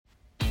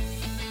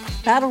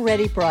Battle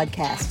Ready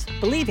Broadcast,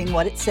 believing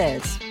what it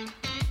says.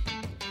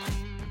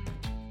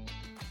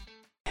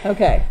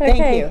 Okay,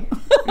 thank you.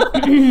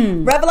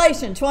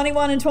 Revelation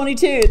 21 and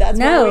 22. That's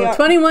where we are.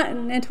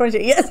 21 and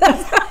 22. Yes,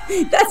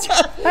 that's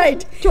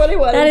right.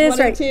 21 that and is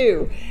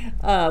 22.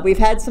 Right. We've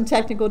had some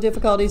technical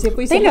difficulties. If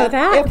we have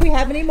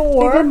any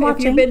more,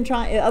 if you've been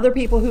trying, other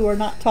people who are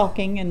not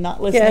talking and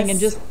not listening and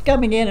just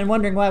coming in and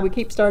wondering why we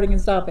keep starting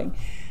and stopping.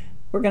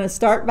 We're going to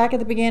start back at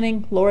the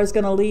beginning. Laura's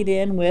going to lead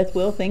in with,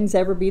 will things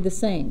ever be the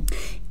same?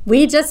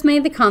 We just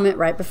made the comment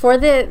right before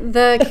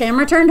the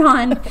camera turned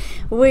on.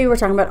 We were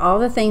talking about all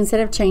the things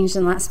that have changed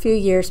in the last few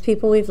years,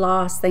 people we've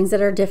lost, things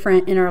that are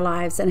different in our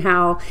lives, and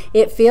how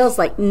it feels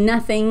like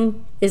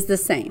nothing is the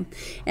same.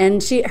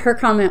 And her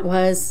comment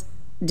was,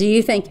 do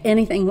you think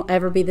anything will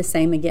ever be the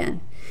same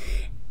again?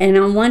 And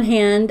on one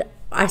hand,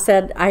 I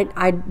said,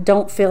 I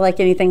don't feel like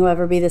anything will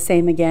ever be the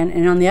same again.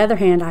 And on the other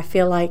hand, I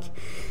feel like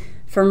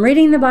from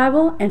reading the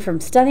Bible and from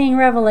studying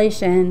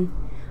Revelation,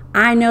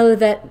 I know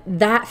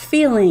that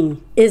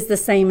feeling is the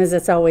same as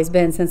it's always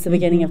been since the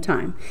beginning of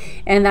time.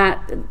 And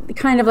that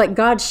kind of like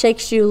God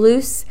shakes you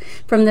loose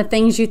from the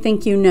things you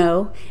think you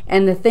know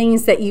and the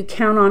things that you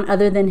count on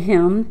other than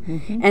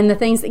Him and the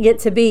things that get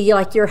to be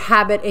like your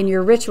habit and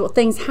your ritual.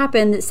 Things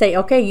happen that say,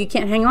 okay, you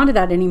can't hang on to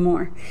that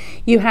anymore.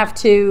 You have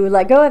to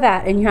let go of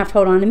that and you have to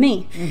hold on to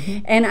me.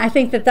 And I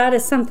think that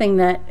is something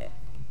that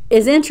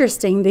is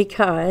interesting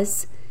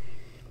because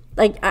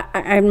like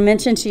I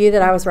mentioned to you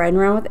that I was riding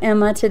around with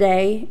Emma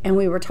today and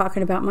we were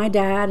talking about my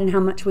dad and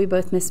how much we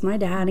both miss my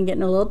dad and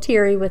getting a little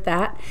teary with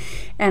that.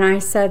 And I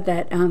said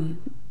that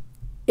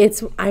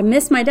I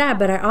miss my dad,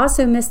 but I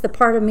also miss the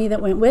part of me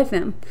that went with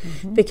him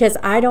because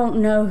I don't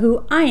know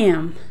who I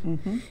am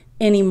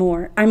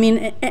anymore. I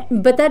mean,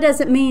 but that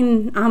doesn't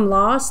mean I'm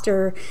lost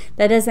or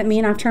that doesn't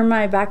mean I've turned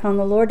my back on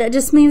the Lord. That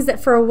just means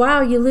that for a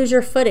while you lose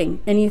your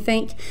footing and you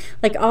think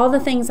like all the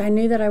things I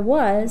knew that I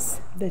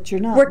was that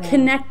you're not were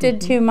connected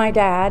to my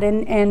dad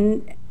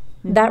and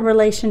that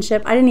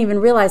relationship. I didn't even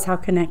realize how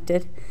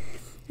connected.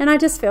 And I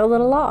just feel a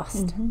little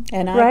lost.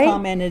 And I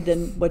commented,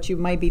 and what you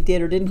maybe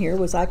did or didn't hear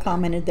was I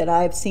commented that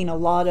I've seen a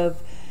lot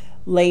of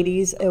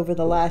ladies over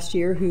the last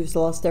year who's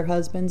lost their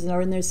husbands and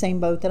are in the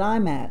same boat that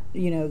I'm at.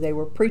 You know, they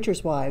were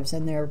preachers' wives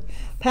and they're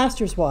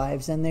pastors'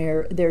 wives, and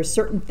there's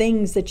certain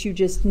things that you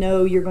just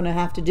know you're going to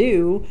have to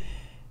do,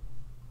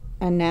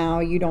 and now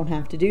you don't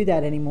have to do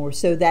that anymore.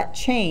 So that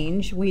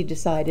change, we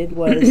decided,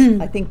 was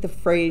I think the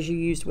phrase you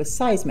used was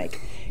seismic.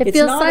 It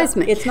feels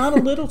seismic. It's not a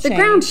little change. The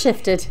ground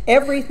shifted.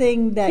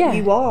 Everything that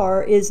you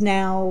are is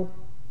now,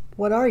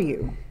 what are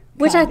you?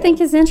 Which I think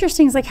is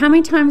interesting. It's like how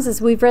many times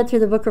as we've read through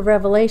the book of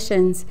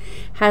Revelations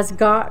has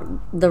God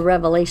sent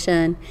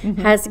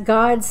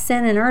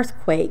an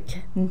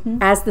earthquake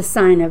as the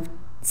sign of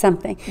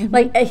something.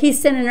 Like He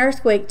sent an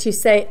earthquake to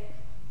say,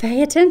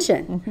 pay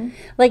attention.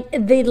 Like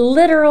the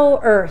literal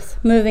earth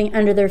moving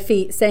under their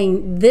feet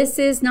saying, this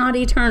is not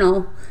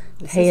eternal.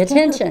 Pay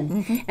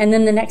attention. And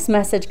then the next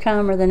message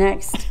come or the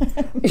next.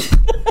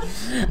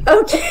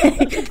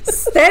 Okay,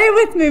 stay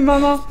with me,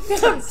 Mama.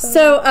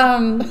 So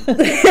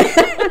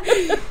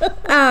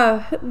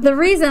the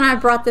reason I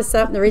brought this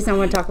up, the reason I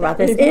want to talk about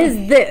this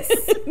is this.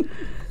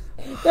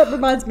 That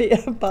reminds me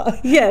of about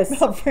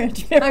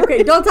French memory.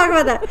 Okay, don't talk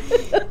about that.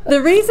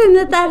 The reason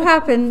that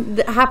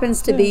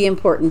happens to be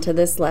important to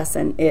this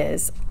lesson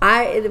is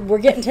we're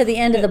getting to the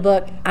end of the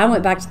book. I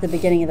went back to the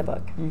beginning of the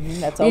book.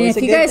 That's always a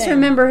good thing. If you guys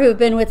remember who've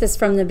been with us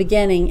from the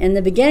beginning, in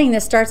the beginning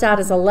this starts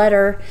out as a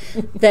letter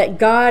that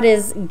God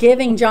is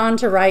giving John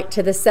to write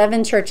to the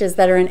 7 churches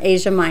that are in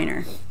Asia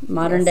Minor,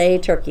 modern day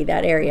Turkey,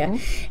 that area.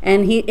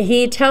 And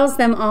he tells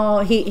them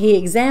all, he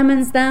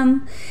examines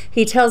them,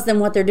 he tells them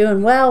what they're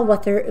doing well,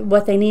 what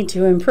they need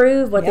to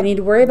improve, what they need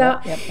to worry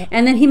about.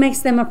 And then he makes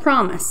them a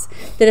promise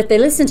that if they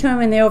listen to him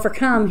and they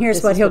overcome,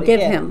 here's what he'll give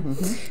him.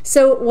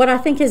 So what I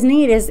think is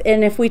neat is,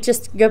 and if we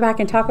just go back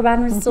and talk about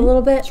them just a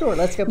little bit. Sure,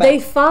 let's go back. They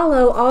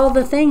follow all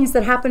the things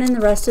that happen in the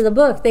rest of the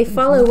book. They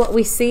follow what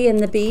we see in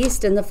the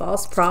beast and the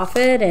false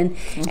prophet and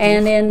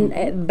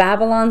in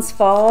Babylon's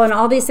fall and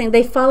all these things.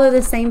 They follow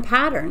the same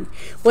pattern.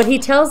 What he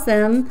tells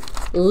them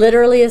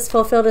literally is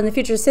fulfilled in the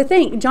future. So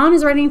think, John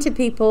is writing to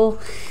people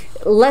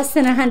less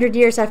than 100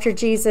 years after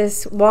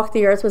Jesus walked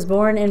the earth, was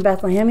born in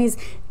Bethlehem. He's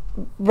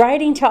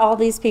writing to all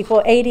these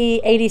people,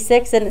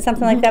 86 and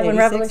something like that when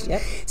Revelation.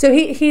 So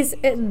it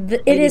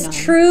is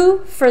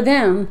true for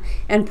them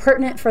and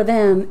pertinent for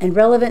them and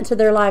relevant to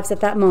their lives at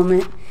that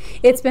moment.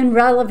 It's been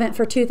relevant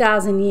for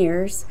 2,000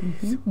 years.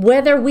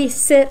 Whether we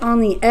sit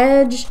on the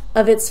edge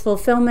of its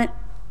fulfillment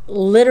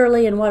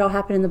literally in what will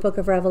happen in the book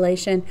of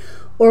Revelation,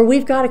 or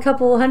we've got a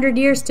couple 100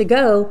 years to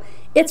go,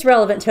 it's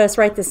relevant to us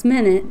right this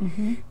minute.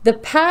 The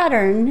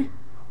pattern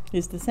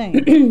is the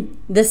same.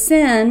 The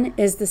sin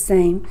is the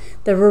same.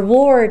 The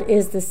reward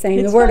is the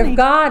same. The Word of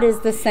God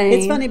is the same.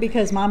 It's funny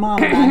because my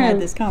mom and I had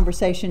this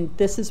conversation.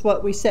 This is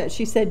what we said.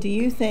 She said, do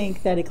you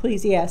think that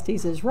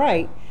Ecclesiastes is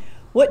right?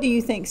 What do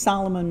you think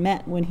Solomon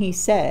meant when he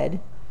said,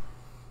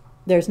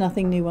 there's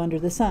nothing new under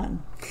the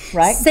sun,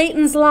 right?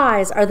 Satan's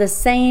lies are the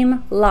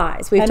same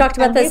lies. We've talked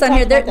about this on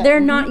here. They're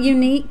not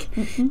unique.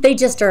 They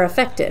just are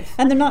effective.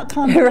 And they're not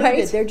convoluted.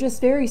 Right? They're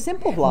just very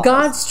simple laws.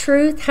 God's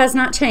truth has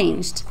not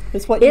changed.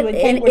 It's what you and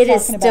Kate were it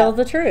is talking still about.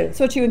 the truth. It's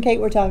what you and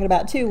Kate were talking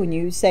about too when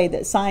you say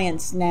that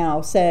science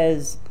now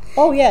says,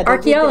 oh yeah,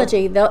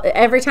 Archaeology.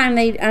 Every time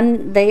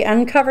they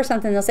uncover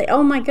something, they'll say,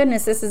 "Oh my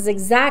goodness, this is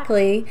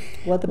exactly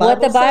what the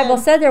Bible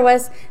said there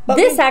was." But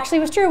this actually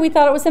was true. We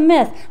thought it was a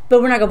myth,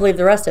 but we're not going to believe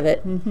the rest of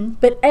it.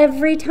 But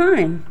every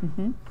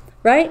time,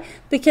 right?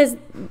 Because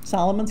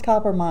Solomon's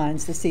copper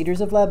mines, the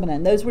cedars of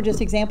Lebanon, those were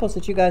just examples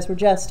that you guys were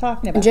just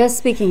talking about. Just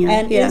speaking of,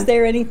 and is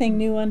there anything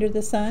new under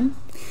the sun?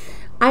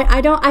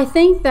 I don't. I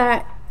think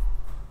that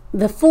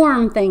the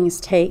form things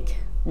take,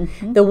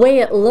 the way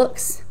it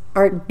looks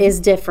is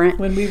different.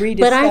 When we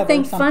rediscover but I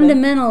think something,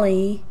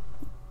 fundamentally,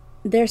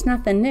 there's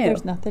nothing new.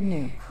 There's nothing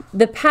new.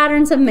 The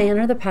patterns of man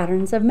are the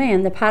patterns of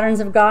man. The patterns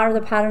of God are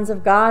the patterns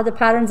of God. The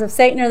patterns of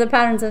Satan are the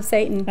patterns of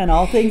Satan. And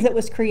all things that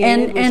was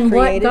created and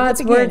what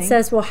God's word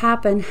says will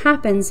happen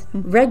happens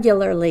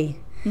regularly.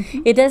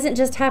 It doesn't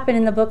just happen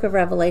in the book of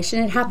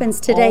Revelation. It happens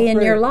today in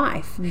your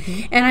life.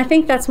 And I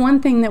think that's one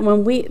thing that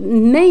when we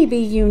may be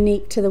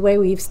unique to the way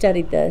we've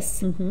studied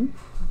this,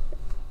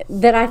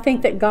 that I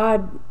think that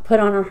God put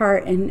on our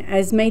heart and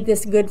has made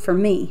this good for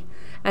me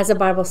as a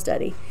Bible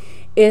study,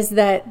 is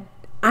that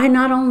I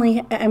not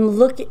only am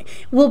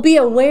will be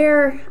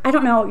aware, I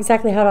don't know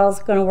exactly how it all is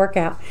going to work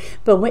out,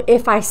 but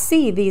if I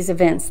see these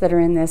events that are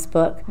in this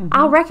book,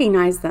 I'll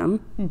recognize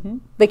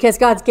them because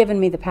God's given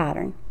me the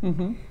pattern.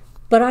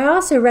 But I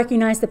also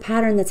recognize the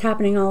pattern that's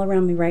happening all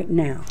around me right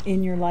now.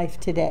 In your life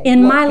today.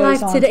 In my life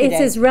today. It's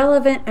as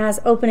relevant as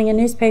opening a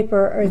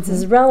newspaper, or it's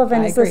as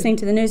relevant as listening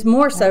to the news.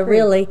 More so,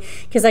 really,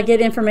 because I get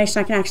information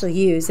I can actually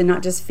use and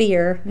not just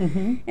fear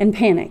and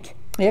panic.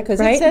 Yeah, because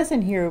it says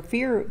in here,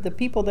 fear, the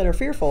people that are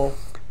fearful,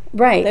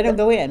 right, they don't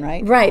go in,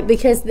 right? Right,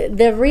 because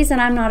the reason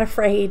I'm not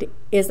afraid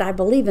is I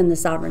believe in the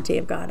sovereignty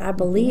of God. I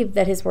believe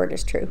that His word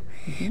is true.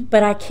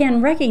 But I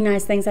can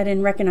recognize things I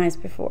didn't recognize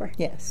before.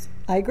 Yes,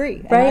 I agree.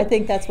 Right? And I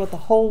think that's what the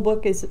whole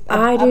book is about.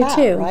 I do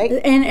too. Right?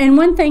 And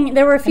one thing,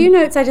 there were a few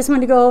notes I just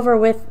wanted to go over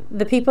with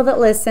the people that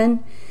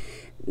listen.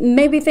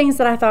 Maybe things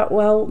that I thought,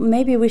 well,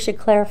 maybe we should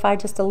clarify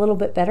just a little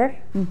bit better.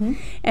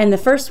 And the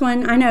first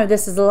one, I know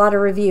this is a lot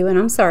of review, and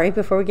I'm sorry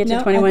before we get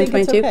to 21,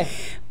 22. Okay.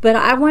 But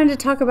I wanted to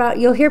talk about,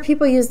 you'll hear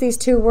people use these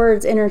two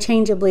words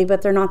interchangeably,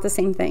 but they're not the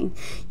same thing.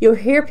 You'll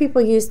hear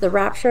people use the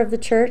rapture of the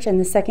church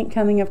and the second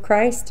coming of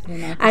Christ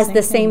as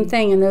the same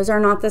thing, and those are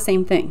not the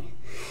same thing.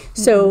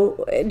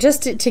 So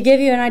just to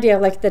give you an idea,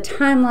 like the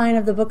timeline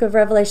of the book of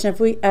Revelation,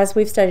 as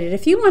we've studied it,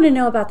 if you want to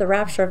know about the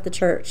rapture of the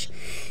church,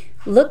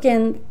 look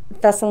in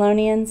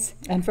Thessalonians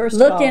and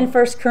in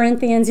 1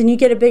 Corinthians, and you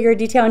get a bigger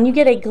detail, and you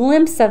get a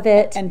glimpse of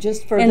it. And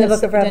just for in the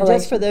book of Revelation.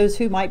 Just for those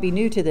who might be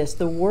new to this,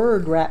 the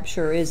word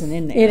rapture isn't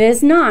in there. It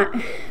is not.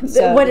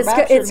 So what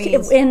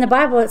it's in the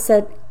Bible, it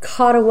said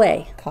caught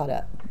away. Caught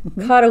up.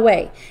 Caught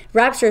away.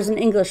 Rapture is an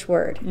English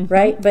word,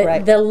 right?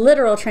 But the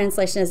literal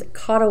translation is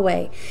caught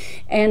away.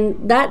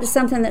 And that is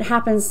something that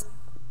happens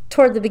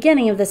toward the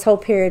beginning of this whole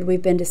period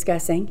we've been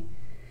discussing.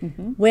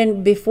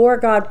 When before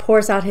God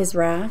pours out His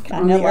wrath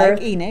on the earth.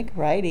 Like Enoch,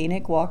 right?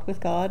 Enoch walked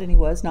with God and he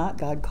was not.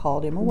 God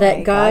called him away.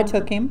 That God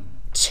took him.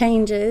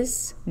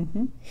 Changes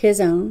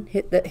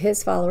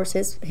his followers,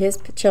 his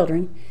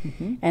children,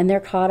 and they're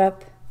caught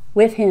up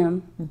with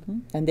Him,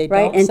 and they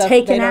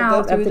taken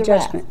out of the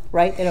judgment.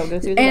 Right? They don't go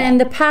through the And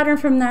the pattern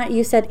from that,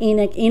 you said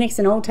Enoch. Enoch's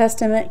an Old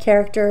Testament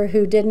character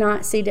who did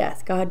not see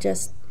death. God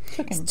just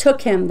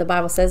took him. The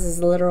Bible says, is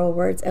the literal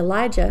words.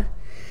 Elijah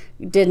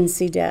didn't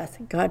see death.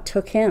 God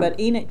took him. But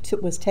Enoch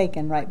was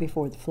taken right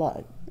before the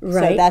flood.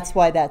 Right. So that's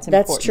why that's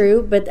important. That's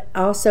true. But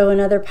also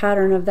another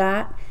pattern of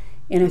that,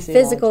 in a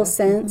physical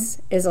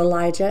sense, is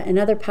Elijah.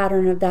 Another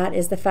pattern of that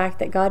is the fact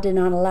that God did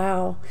not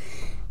allow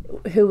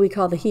who we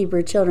call the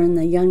Hebrew children,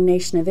 the young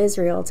nation of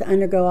Israel, to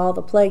undergo all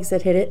the plagues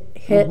that hit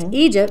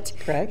Egypt.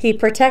 Correct. He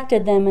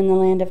protected them in the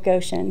land of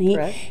Goshen.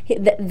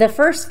 The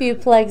first few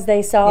plagues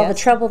they saw, the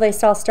trouble they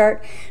saw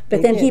start,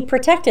 but then He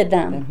protected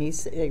them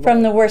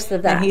from the worst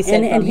of that. And He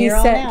said, from here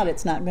on out,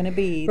 it's not going to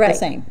be the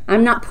same.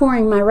 I'm not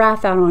pouring my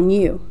wrath out on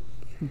you.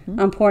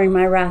 I'm pouring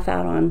my wrath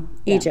out on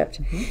Egypt.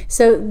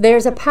 So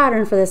there's a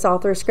pattern for this all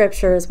through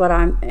Scripture, is what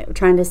I'm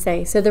trying to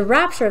say. So the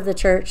rapture of the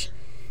church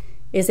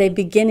is a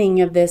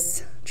beginning of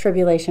this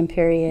tribulation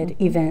period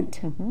event,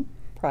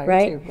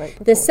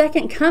 right? The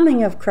second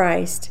coming of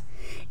Christ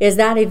is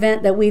that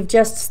event that we've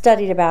just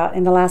studied about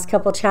in the last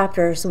couple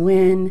chapters,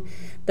 when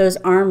those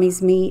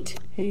armies meet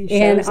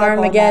in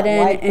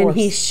Armageddon, and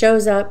He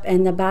shows up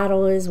and the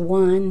battle is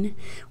won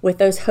with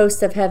those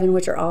hosts of heaven,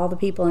 which are all the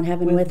people in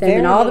heaven with Him,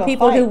 and all the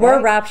people who were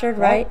raptured,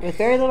 right? With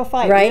very little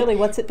fight, really.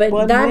 What's it?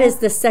 But that is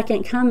the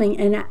second coming,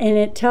 and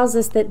it tells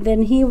us that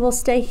then He will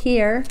stay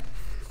here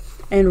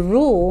and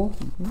rule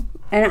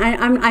And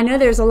I know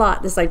there's a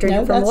lot. That's like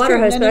drinking from a water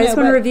hose, but I just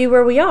want to review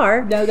where we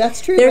are. No,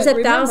 that's true. There's a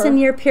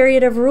 1,000-year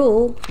period of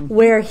rule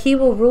where he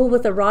will rule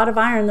with a rod of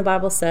iron, the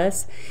Bible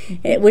says,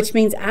 which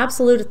means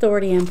absolute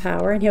authority and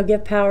power, and he'll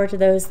give power to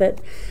those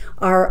that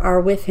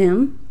are with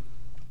him.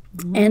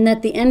 And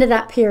at the end of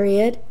that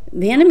period,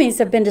 the enemies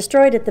have been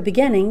destroyed at the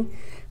beginning,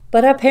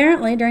 but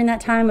apparently during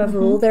that time of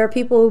rule, there are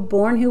people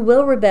born who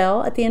will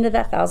rebel at the end of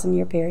that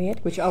 1,000-year period.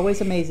 Which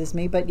always amazes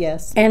me, but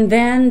yes. And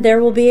then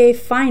there will be a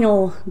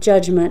final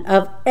judgment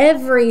of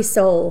every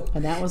soul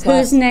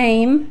whose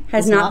name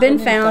has not been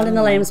found in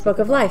the Lamb's Book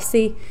of Life.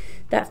 See,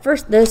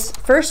 those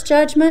first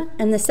judgment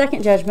and the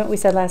second judgment we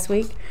said last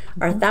week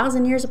are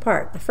 1,000 years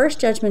apart. The first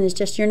judgment is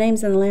just your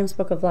name's in the Lamb's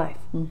Book of Life.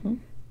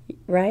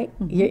 Right?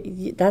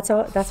 That's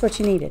all. That's what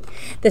you needed.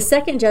 The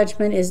second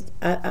judgment is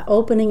an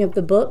opening of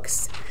the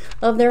books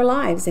of their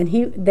lives,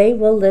 and they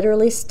will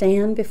literally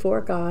stand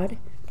before God,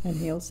 and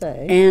He'll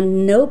say,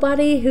 and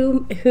nobody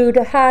who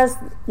has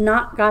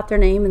not got their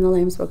name in the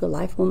Lamb's Book of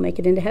Life will make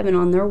it into heaven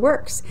on their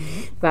works.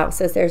 The Bible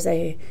says there's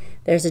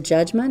a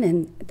judgment,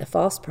 and the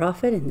false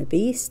prophet and the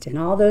beast and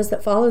all those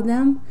that followed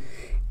them.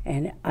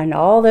 And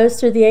all those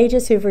through the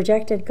ages who've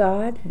rejected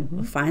God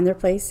will find their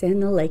place in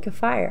the lake of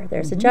fire.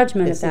 There's a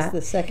judgment of that.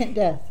 This is the second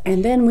death.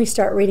 And then we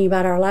start reading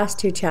about our last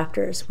two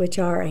chapters, which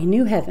are a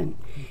new heaven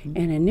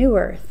and a new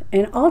earth.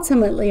 And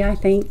ultimately, I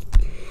think,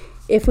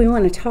 if we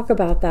want to talk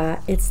about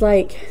that, it's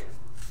like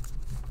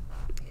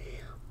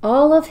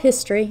all of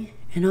history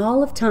and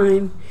all of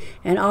time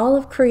and all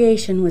of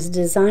creation was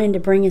designed to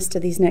bring us to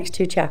these next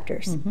two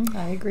chapters.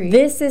 I agree.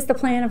 This is the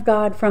plan of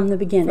God from the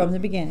beginning. From the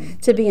beginning.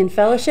 To be in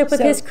fellowship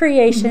with His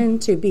creation,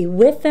 to be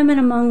with them and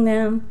among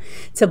them,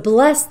 to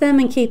bless them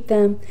and keep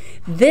them.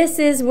 This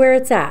is where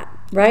it's at,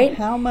 right? And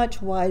how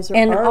much wiser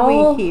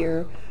are we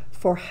here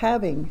for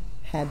having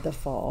had the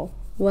fall?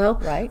 Well,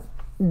 right?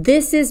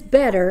 This is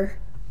better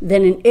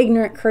than an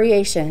ignorant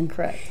creation.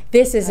 Correct.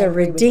 This is a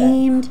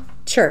redeemed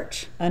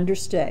church.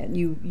 Understand.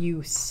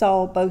 You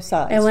saw both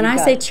sides. And when I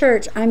say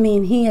church, I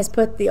mean He has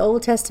put the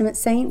Old Testament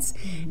saints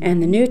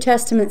and the New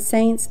Testament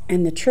saints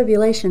and the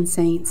tribulation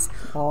saints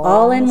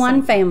all in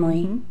one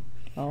family,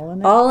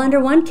 all under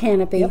one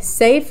canopy,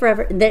 saved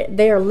forever.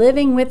 They are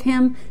living with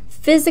Him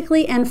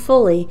physically and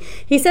fully.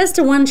 He says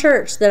to one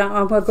church that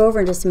I'll go over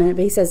in just a minute,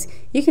 but He says,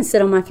 you can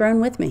sit on my throne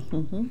with me.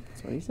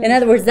 That's what He says. In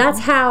other words, that's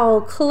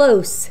how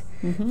close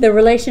the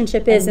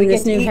relationship is in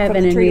this new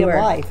heaven and new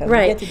earth.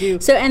 Right.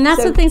 So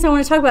that's the things I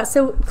want to talk about.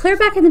 So clear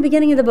back in the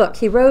beginning of the book,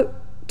 he wrote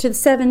to the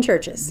 7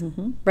 churches,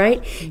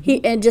 right?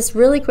 And just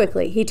really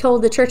quickly, he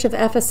told the church of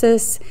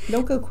Ephesus.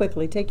 Don't go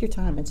quickly. Take your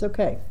time. It's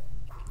okay.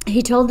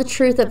 He told the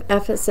church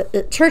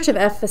of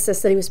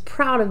Ephesus that he was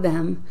proud of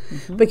them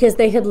because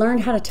they had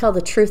learned how to tell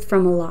the truth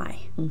from a lie.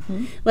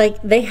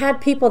 Like they had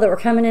people that were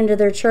coming into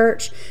their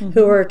church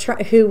who were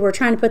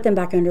trying to put them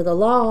back under the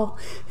law,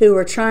 who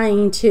were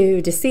trying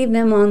to deceive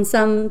them on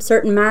some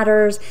certain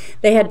matters.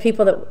 They had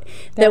people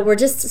that were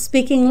just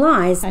speaking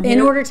lies in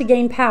order to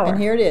gain power. And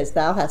here it is: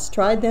 thou hast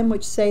tried them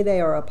which say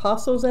they are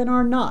apostles and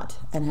are not,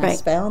 and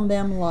hast found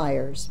them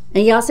liars.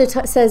 And he also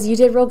says you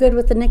did real good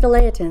with the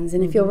Nicolaitans.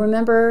 And if you'll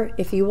remember,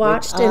 if you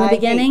watched in the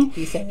beginning,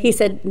 he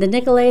said the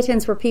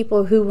Nicolaitans were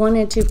people who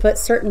wanted to put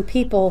certain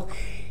people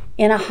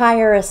in a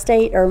higher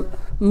estate or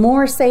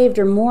more saved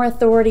or more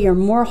authority or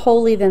more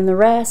holy than the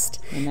rest.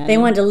 They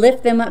wanted to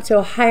lift them up to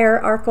a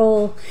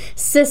hierarchical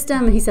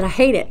system. And he said, I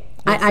hate it.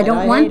 I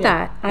don't want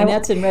that. And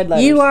that's in red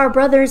letters. You are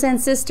brothers and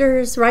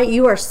sisters, right?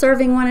 You are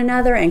serving one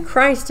another, and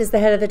Christ is the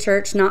head of the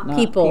church, not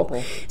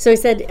people. So he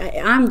said,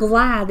 I'm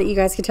glad that you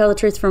guys can tell the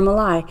truth from a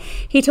lie.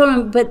 He told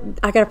him, but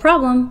I got a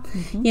problem.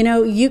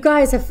 You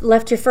guys have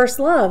left your first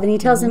love. And he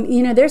tells them,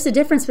 there's a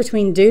difference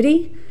between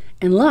duty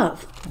and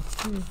love. That's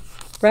true.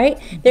 Right?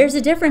 There's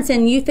a difference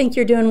in you think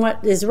you're doing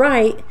what is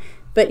right,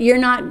 but you're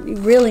not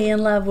really in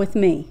love with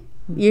me.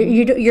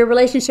 Your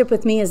relationship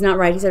with me is not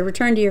right. He said,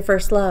 return to your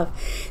first love.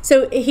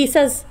 So he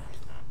says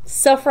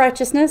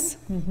self-righteousness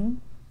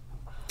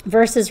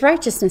versus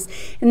righteousness.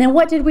 And then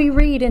what did we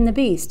read in the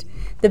beast?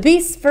 The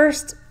beast's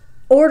first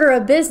order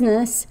of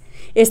business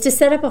is to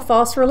set up a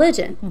false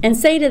religion and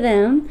say to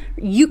them,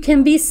 you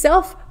can be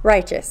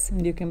self-righteous.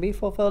 You can be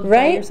fulfilled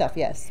by yourself,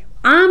 yes.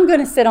 I'm going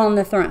to sit on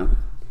the throne.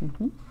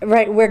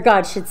 Right where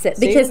God should sit,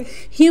 because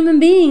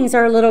human beings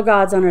are little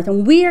gods on earth,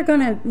 and we are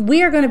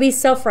gonna be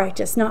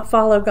self-righteous, not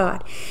follow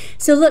God.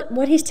 So look,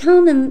 what he's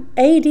telling them,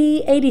 AD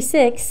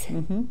 86.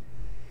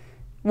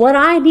 What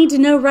I need to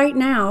know right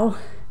now,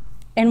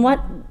 and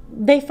what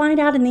they find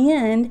out in the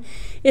end,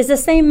 is the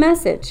same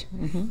message.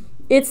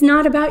 It's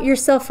not about your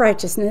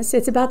self-righteousness.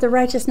 It's about the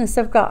righteousness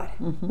of God,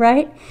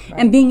 right?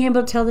 And being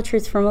able to tell the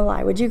truth from a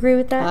lie. Would you agree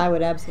with that? I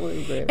would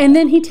absolutely agree with and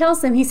then he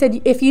tells them, he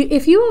said, if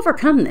you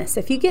overcome this,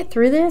 if you get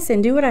through this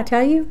and do what I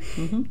tell you,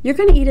 you're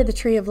going to eat of the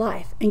tree of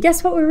life. And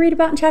guess what we read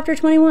about in chapter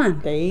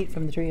 21? They eat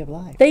from the tree of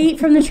life. They eat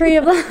from the tree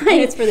of life. And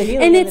it's for the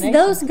healing and of it's the nation.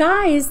 those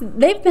guys,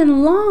 they've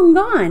been long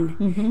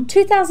gone.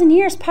 2,000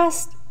 years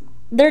past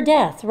their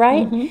death,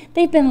 right?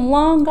 They've been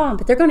long gone,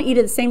 but they're going to eat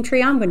of the same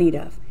tree I'm going to eat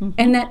of.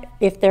 And that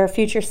if there are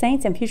future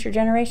saints and future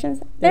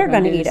generations, they're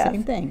going to eat of.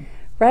 Same thing.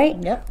 right?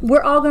 Yep.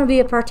 We're all going to be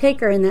a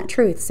partaker in that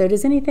truth. So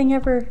does anything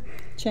ever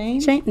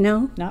Change?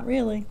 No. Not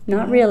really.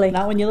 Not No. really.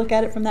 Not when you look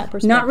at it from that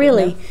perspective. Not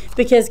really, no.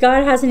 because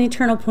God has an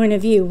eternal point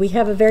of view. We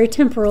have a very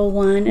temporal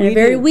one and We a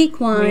very do.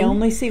 weak one. We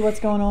only see what's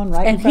going on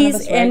right and in front he's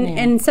of us right and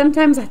now. and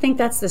sometimes I think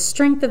that's the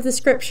strength of the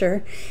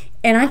scripture,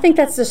 and I think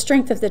that's the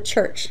strength of the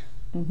church.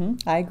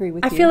 I agree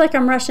with I you. feel like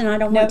I'm rushing. I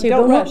don't want to.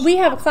 don't But rush. we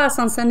have a class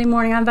on Sunday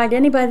morning. I invite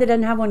anybody that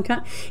doesn't have one.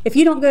 Come. If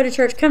you don't go to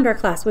church, come to our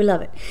class. We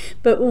love it.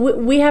 But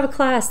we have a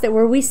class that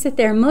where we sit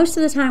there. Most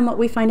of the time, what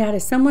we find out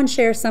is someone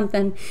shares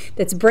something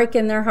that's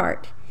breaking their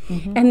heart.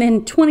 And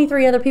then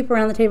 23 other people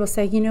around the table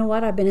say, you know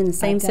what, I've been in the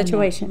same I've done that.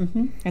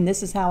 situation. And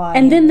this is how I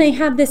And then handle they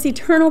have this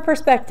eternal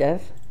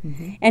perspective.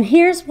 And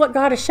here's what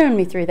God has shown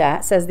me through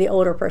that, says the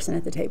older person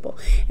at the table.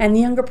 And the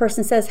younger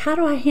person says, how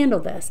do I handle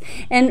this?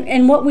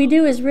 And what we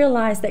do is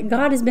realize that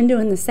God has been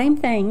doing the same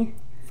thing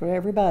it for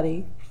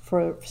everybody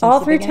since all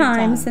the through beginning of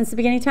time, since the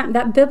beginning of time.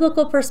 That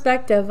biblical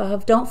perspective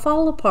of don't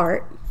fall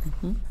apart.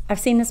 I've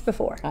seen this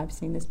before. I've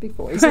seen this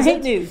before. This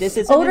isn't new. This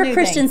isn't Older a new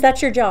Christians, thing.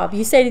 that's your job.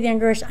 You say to the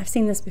younger Christians, I've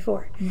seen this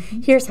before.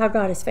 Here's how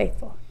God is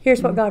faithful.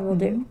 Here's what God will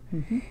do.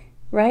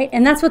 Right?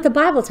 And that's what the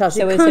Bible tells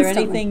you So is constantly.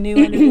 there anything new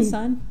under the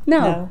sun?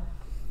 No.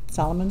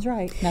 Solomon's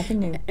right. Nothing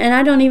new. And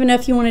I don't even know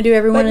if you want to do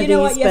every one But of you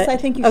know these. what? Yes, but- I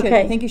think you should.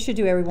 Okay. I think you should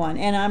do every one.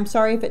 And I'm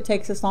sorry if it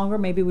takes us longer.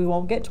 Maybe we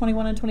won't get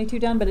 21 and 22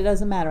 done, but it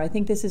doesn't matter. I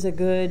think this is a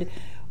good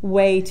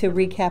way to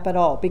recap it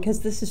all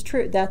because this is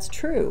true. That's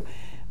true.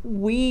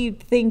 We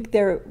think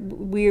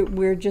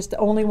we're just the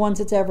only ones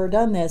that's ever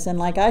done this. And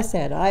like I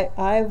said,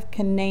 I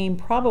can name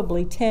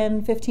probably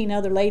 10, 15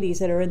 other ladies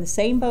that are in the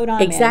same boat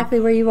I'm in. Exactly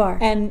where you are.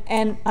 And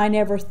I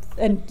never,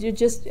 and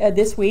just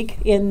this week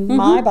in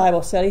my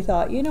Bible study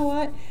thought, you know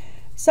what?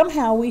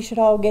 Somehow we should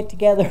all get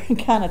together and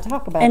kind of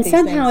talk about And these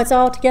somehow things. it's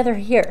all together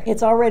here.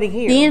 It's already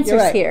here. The You're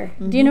answer's right. here.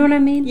 Do you know what I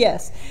mean?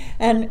 Yes.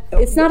 And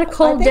It's not a I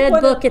cold, think dead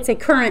what- book. It's a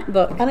current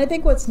book. And I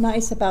think what's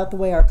nice about the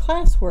way our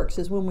class works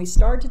is when we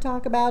start to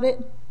talk about it,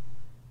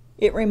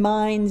 it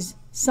reminds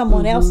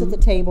someone else at the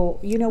table,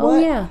 you know Oh,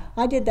 what? yeah.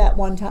 I did that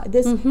one time.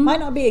 This might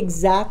not be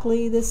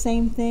exactly the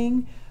same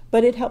thing,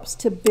 but it helps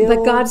to build.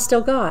 But God's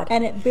still God.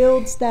 And it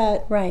builds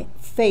that Right.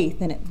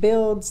 faith, and it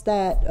builds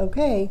that,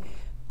 okay,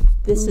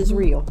 this is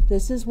real.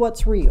 This is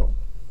what's real.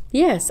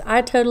 Yes,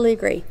 I totally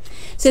agree.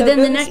 So So then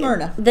go the to next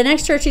Smyrna. the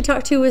next church he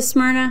talked to was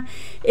Smyrna.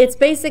 It's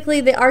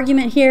basically the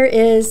argument here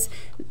is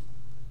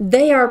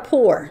they are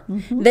poor.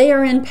 They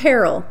are in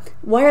peril.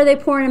 Why are they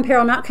poor and in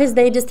peril? Not because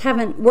they just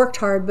haven't worked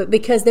hard, but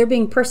because they're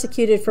being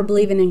persecuted for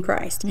believing in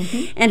Christ.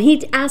 And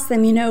he asked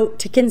them,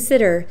 to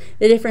consider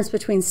the difference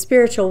between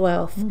spiritual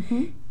wealth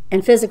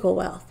and physical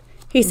wealth.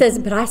 He says,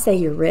 but I say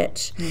you're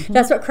rich.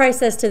 That's what Christ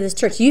says to this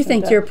church. You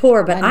think you're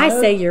poor, but I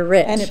know. say you're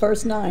rich. And at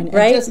verse 9.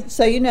 Right? And just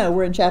so you know,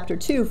 we're in chapter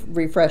 2,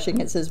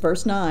 refreshing. It says,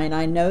 verse 9,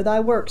 I know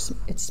thy works,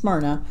 it's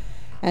Smyrna,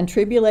 and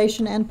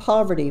tribulation and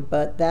poverty,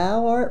 but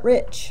thou art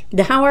rich.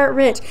 Thou art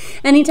rich.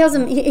 And he tells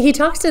them, he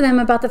talks to them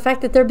about the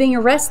fact that they're being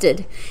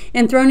arrested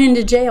and thrown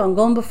into jail and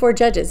going before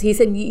judges. He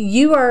said,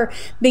 you are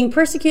being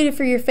persecuted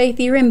for your faith.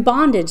 You're in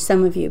bondage,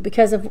 some of you,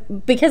 because of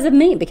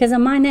me, because of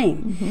my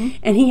name.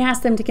 And he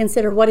asked them to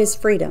consider, what is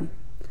freedom?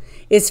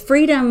 Is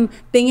freedom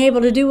being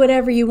able to do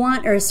whatever you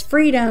want, or is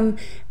freedom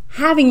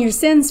having your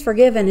sins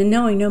forgiven and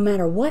knowing no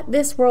matter what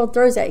this world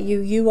throws at you,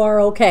 you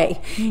are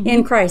okay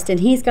in Christ,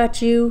 and he's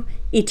got you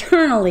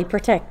eternally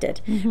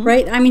protected,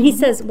 right? I mean, he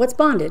says, what's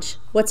bondage?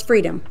 What's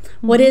freedom?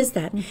 What is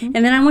that? And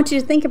then I want you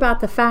to think about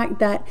the fact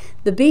that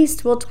the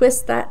beast will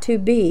twist that to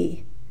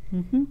be.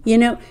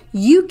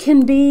 You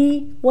can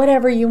be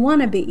whatever you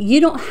want to be. You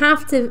don't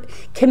have to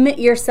commit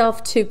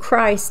yourself to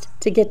Christ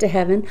to get to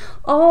heaven.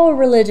 All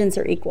religions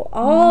are equal.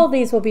 All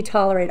these will be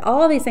tolerated.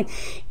 All these things.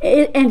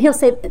 And he'll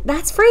say,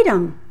 that's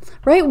freedom,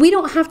 right? We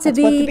don't have to That's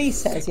be. what the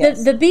beast says,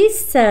 yes. The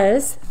beast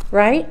says,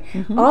 right?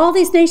 All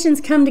these nations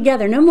come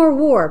together. No more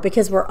war,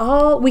 because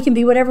we can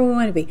be whatever we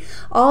want to be.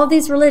 All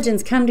these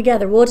religions come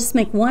together. We'll just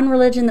make one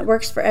religion that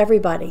works for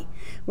everybody,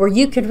 where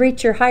you can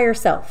reach your higher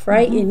self,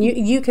 right? And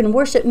you can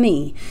worship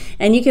me,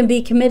 and you can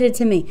be committed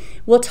to me.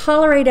 We'll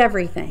tolerate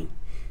everything.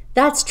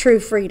 That's true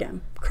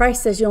freedom.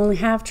 Christ says you only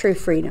have true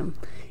freedom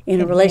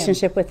in a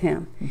relationship with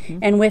him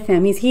and with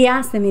him. He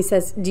asked them, he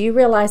says, do you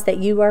realize that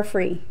you are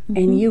free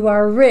and you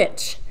are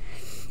rich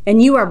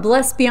and you are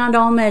blessed beyond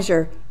all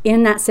measure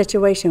in that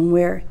situation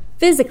where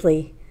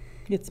physically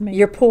It's me.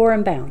 you're poor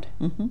and bound,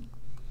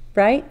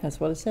 right? That's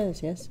what it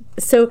says, yes.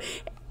 So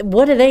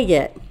what do they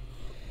get?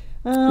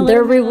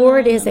 Their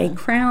reward is a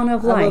crown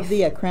of I love life.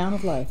 thee, a crown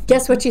of life.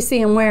 Guess what you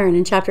see them wearing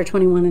in chapter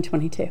 21 and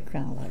 22?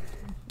 Crown of life.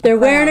 They're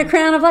wearing a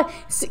crown of life.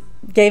 So,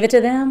 gave it to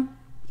them.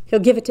 He'll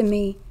give it to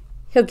me.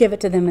 He'll give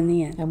it to them in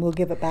the end. And we'll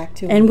give it back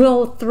to him. And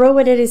we'll throw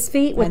it at his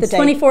feet with And the say,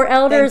 24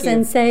 elders "Thank you."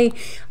 and say,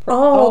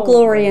 all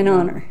glory and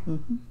honor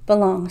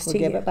belongs to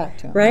give you. it back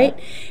to him, right?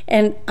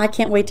 And I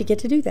can't wait to get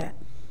to do that.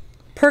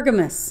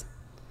 Pergamos.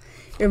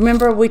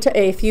 Remember,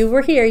 if you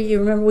were here, you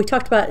remember we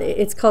talked about,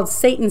 it's called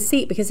Satan's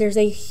seat, because there's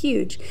a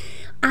huge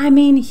I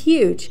mean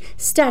huge,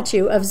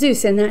 statue of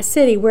Zeus in that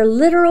city where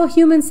literal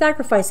human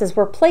sacrifices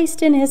were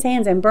placed in his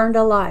hands and burned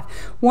alive.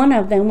 One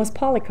of them was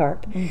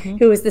Polycarp,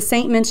 who was the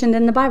saint mentioned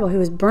in the Bible, who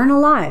was burned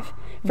alive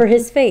for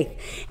his faith.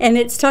 And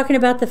it's talking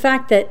about the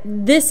fact that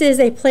this is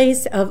a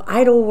place of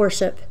idol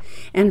worship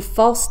and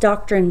false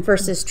doctrine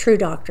versus true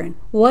doctrine.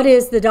 What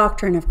is the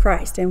doctrine of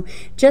Christ? And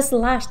just the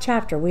last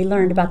chapter, we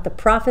learned about the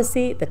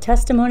prophecy, the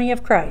testimony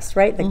of Christ,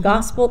 right? The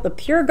gospel, the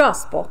pure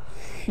gospel,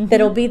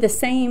 that'll be the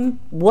same,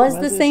 was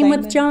the same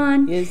with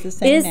John, is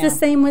the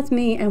same with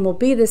me, and will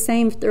be the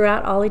same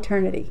throughout all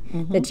eternity.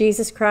 That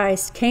Jesus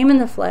Christ came in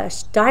the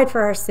flesh, died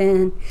for our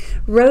sin,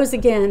 rose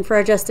again for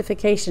our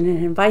justification,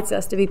 and invites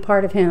us to be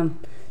part of him.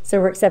 So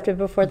we're accepted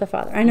before the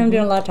Father. I know I'm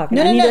doing a lot of talking.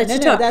 No,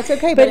 that's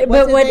okay. But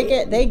what did they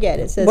get? They get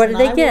it. Says, what did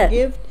they get? I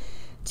will give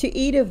to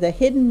eat of the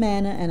hidden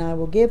manna, and I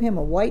will give him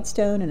a white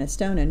stone, and a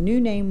stone a new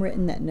name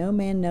written that no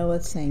man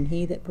knoweth, saying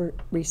he that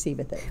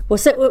receiveth it.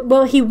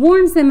 Well, he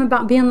warns them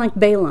about being like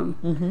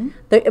Balaam.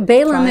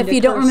 Balaam, if you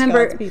don't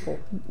remember,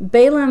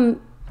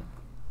 Balaam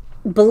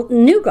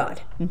knew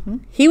God.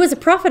 He was a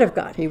prophet of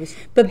God.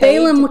 But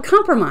Balaam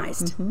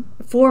compromised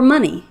for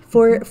money,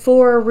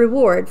 for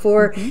reward,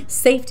 for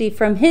safety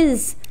from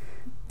his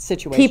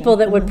situation. People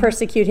that would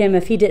persecute him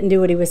if he didn't do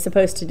what he was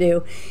supposed to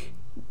do.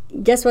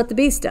 Guess what the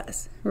beast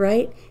does,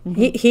 right?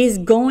 He's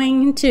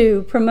going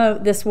to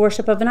promote this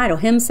worship of an idol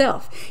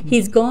himself.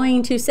 He's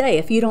going to say,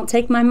 if you don't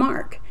take my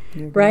mark,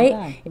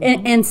 right?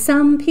 And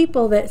some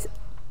people that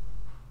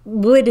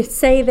would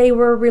say they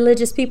were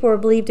religious people or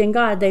believed in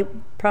God, they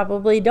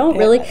probably don't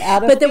really,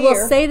 but they will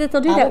say that they'll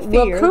do that.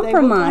 Will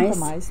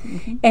compromise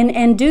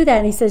and do that.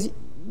 And he says,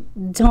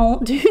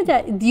 don't do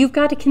that. You've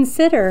got to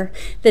consider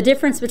the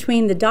difference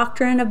between the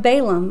doctrine of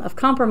Balaam, of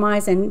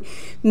compromise and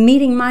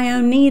meeting my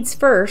own needs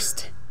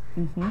first,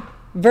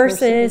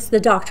 versus the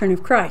doctrine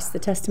of Christ, the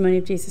testimony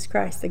of Jesus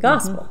Christ. The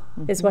gospel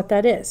is what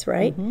that is,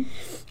 right?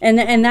 And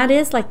that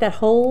is like that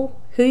whole,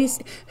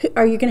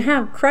 are you going to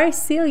have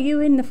Christ seal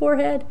you in the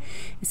forehead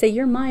and say,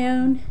 you're my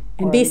own,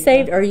 and be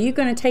saved? Or are you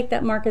going to take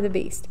that mark of the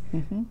beast?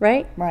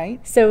 Right?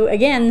 Right. So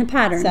again, the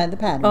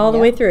pattern. All the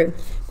way through.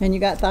 Then you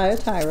got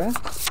Thyatira.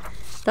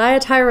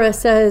 Thyatira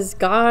says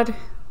God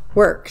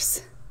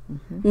works.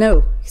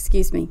 No,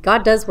 excuse me.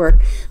 God does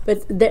work,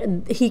 but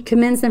he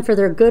commends them for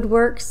their good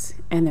works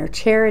and their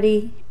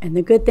charity and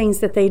the good things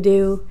that they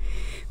do.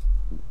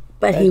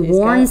 But he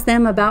warns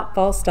them about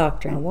false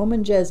doctrine. A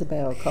woman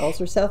Jezebel calls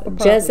herself a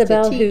prophet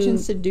to teach and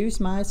seduce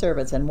my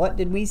servants. And what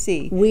did we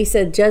see? We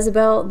said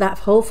Jezebel, that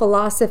whole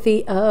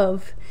philosophy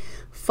of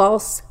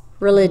false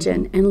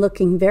religion and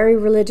looking very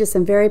religious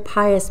and very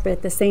pious, but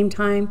at the same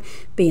time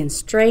being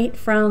straight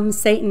from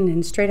Satan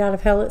and straight out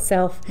of hell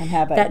itself. And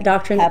that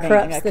doctrine that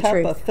corrupts the truth.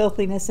 Having a cup of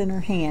filthiness in her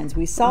hands.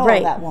 We saw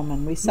that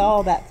woman. We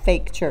saw that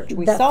fake church.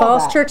 We saw that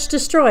false church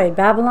destroyed.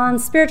 Babylon,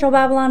 spiritual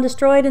Babylon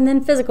destroyed, and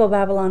then physical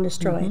Babylon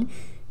destroyed.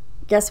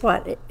 Guess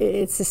what?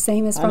 It's the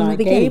same as from the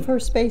beginning. I gave her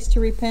space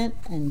to repent,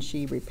 and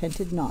she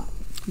repented not.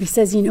 He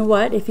says, you know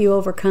what? If you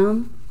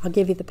overcome, I'll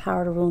give you the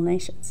power to rule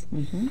nations.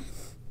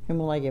 And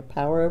will I give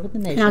power over the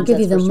nations? And I'll give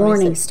you the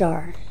morning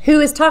star,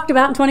 who is talked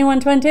about in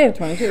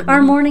 21:22.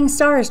 Our morning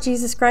star is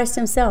Jesus Christ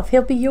himself.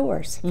 He'll be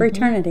yours for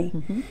eternity.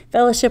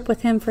 Fellowship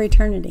with him for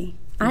eternity.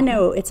 I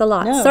know it's a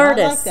lot. No,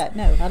 Sardis. I like that.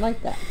 No, I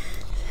like that.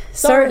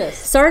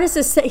 Sardis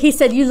is, he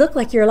said, you look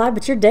like you're alive,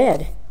 but you're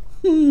dead.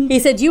 He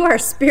said, you are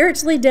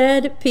spiritually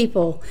dead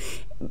people.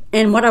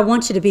 And what I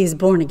want you to be is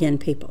born again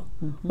people.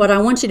 What I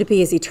want you to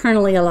be is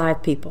eternally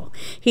alive people.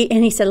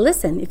 He said,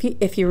 listen,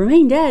 if you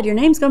remain dead, your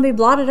name's going to be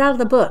blotted out of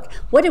the book.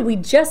 What did we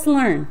just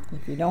learn?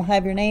 If you don't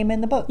have your name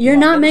in the book, you're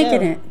not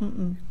making it.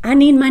 I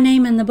need my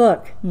name in the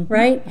book,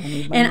 right?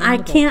 I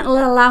can't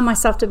allow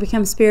myself to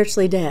become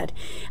spiritually dead.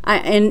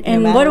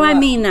 And what do I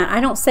mean that?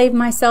 I don't save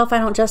myself. I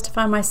don't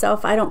justify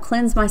myself. I don't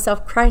cleanse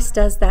myself. Christ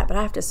does that, but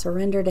I have to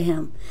surrender to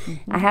him.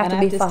 I have to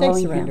be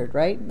following him.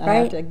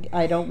 Right?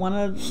 I don't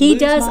want to. He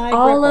does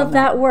all of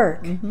that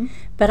work,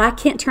 but I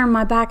can't turn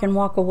my back and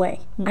walk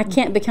away. I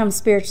can't become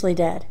spiritually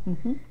dead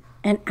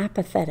and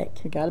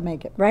apathetic. You got to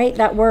make it right.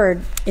 That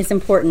word is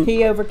important.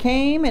 He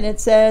overcame, and it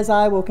says,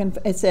 "I will."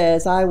 It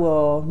says, "I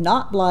will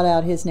not blot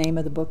out his name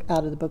of the book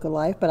out of the book of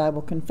life, but I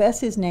will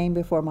confess his name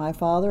before my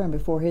Father and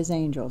before his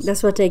angels."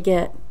 That's what they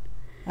get.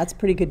 That's a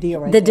pretty good deal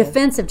right there. The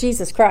defense of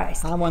Jesus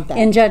Christ. I want that.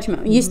 In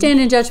judgment. You stand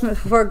in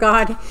judgment before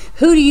God.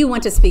 Who do you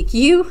want to speak?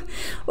 You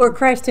or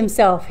Christ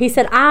himself? He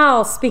said,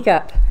 I'll speak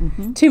up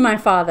to my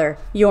Father,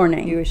 your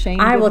name. You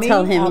ashamed I will of me,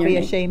 tell him I'll your be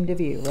name. ashamed of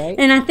you, right?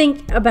 And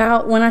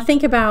when I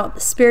think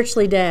about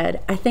spiritually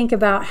dead, I think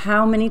about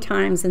how many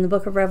times in the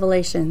book of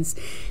Revelations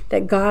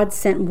that God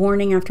sent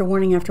warning after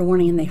warning after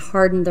warning, and they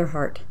hardened their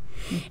heart.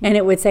 And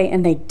it would say,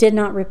 and they did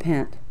not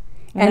repent.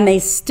 And they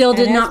still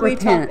did not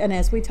repent. And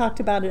as we talked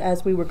about it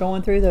as we were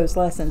going through those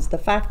lessons, the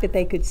fact that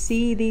they could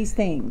see these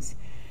things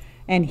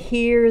and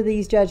hear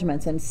these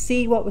judgments and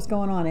see what was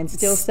going on and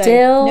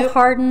still nope,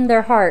 harden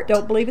their heart.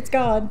 Don't believe it's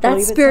God.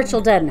 That's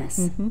spiritual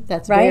deadness.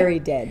 That's right? very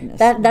deadness.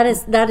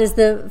 That is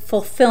the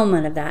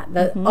fulfillment of that,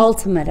 the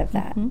ultimate of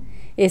that.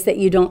 is that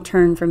you don't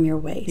turn from your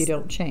ways. You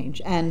don't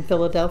change. And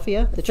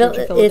Philadelphia, the Church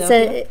of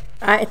Philadelphia?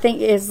 I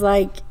think it's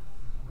like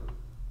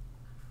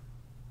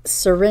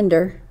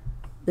surrender.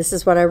 This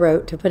is what I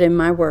wrote to put in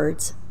my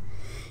words.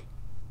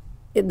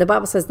 The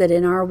Bible says that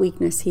in our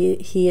weakness,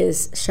 he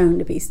is shown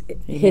to be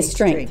his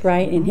strength,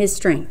 right? In his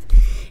strength.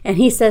 And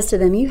he says to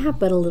them, you have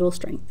but a little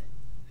strength.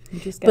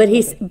 But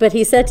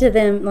he said to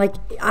them, like,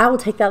 I will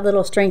take that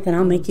little strength and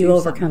I'll make you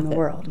overcome the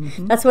world.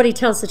 Mm-hmm. That's what he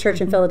tells the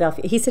church in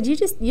Philadelphia. He said, you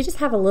just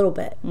have a little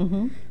bit,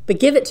 but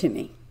give it to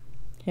me.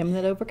 Him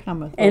that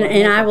overcometh.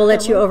 And I will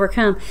let you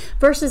overcome.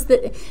 Versus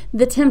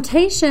the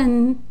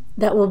temptation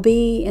that will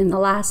be in the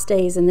last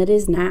days, and that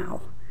is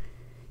now,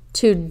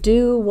 to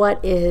do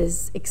what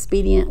is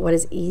expedient, what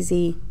is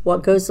easy,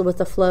 what goes with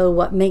the flow,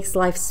 what makes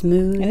life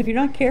smooth. And if you're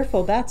not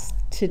careful,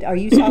 are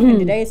you talking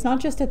today? It's not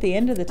just at the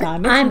end of the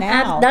time, it's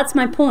now. That's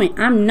my point.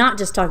 I'm not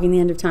just talking the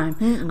end of time.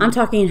 I'm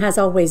talking has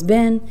always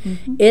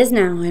been, is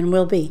now, and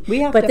will be.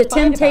 But the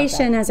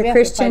temptation as a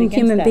Christian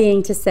human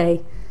being to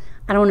say,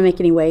 I don't want to make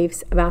any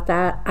waves about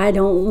that. I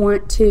don't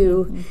want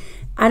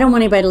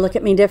anybody to look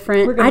at me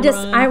different.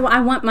 I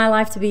want my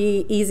life to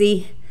be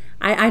easy.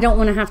 I don't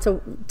want to have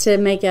to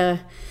make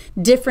a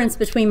difference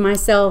between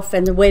myself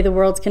and the way the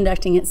world's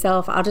conducting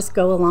itself. I'll just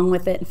go along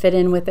with it and fit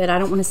in with it. I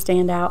don't want to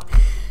stand out.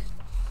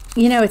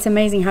 You know, it's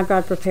amazing how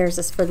God prepares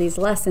us for these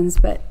lessons.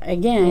 But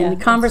again,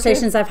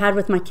 conversations I've had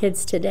with my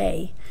kids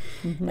today,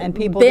 and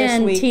people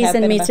Ben this week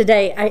teasing me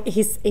today.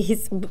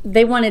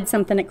 They wanted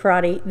something at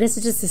karate. This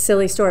is just a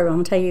silly story, but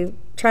I'm gonna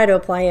try to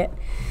apply it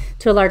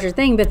to a larger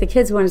thing. But the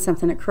kids wanted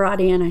something at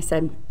karate, and I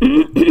said,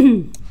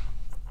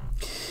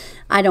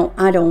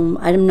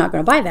 I'm not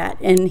going to buy that.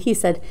 And he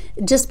said,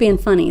 just being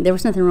funny. There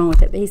was nothing wrong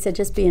with it, but he said,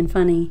 just being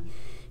funny.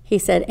 He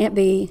said, Aunt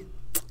B,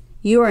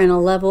 you are in a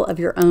level of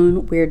your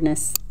own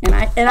weirdness. And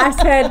I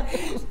said,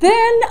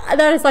 then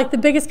that is like the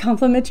biggest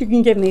compliment you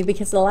can give me,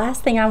 because the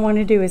last thing I want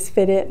to do is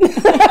fit in.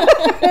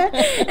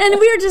 And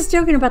we were just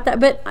joking about that,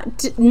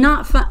 but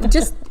not fun.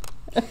 Just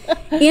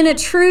in a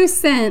true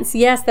sense,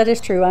 yes, that is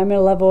true. I'm in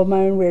a level of my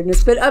own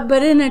weirdness, but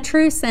in a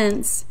true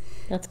sense,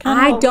 that's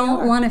kind of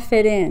don't want to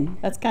fit in.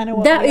 That's kind of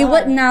what we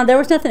are. Now, there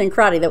was nothing in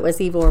karate that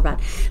was evil or bad.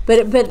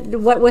 But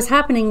what was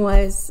happening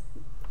was,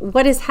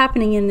 what is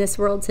happening in this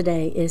world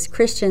today is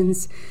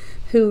Christians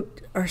who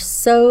are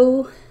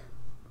so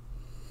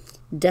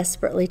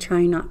desperately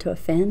trying not to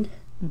offend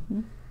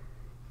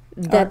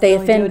that they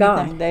offend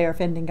God. They are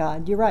offending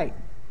God. You're right.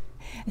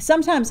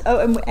 Sometimes,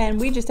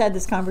 and we just had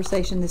this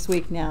conversation this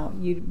week now,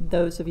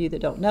 those of you that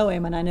don't know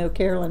him, and I know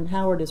Carolyn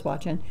Howard is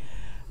watching,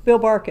 Bill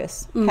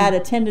Barkus had a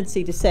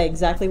tendency to say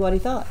exactly what he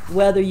thought,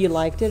 whether you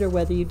liked it or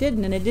whether you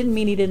didn't. And it didn't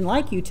mean he didn't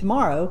like you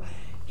tomorrow.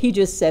 He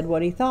just said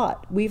what he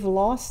thought. We've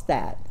lost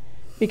that.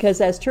 Because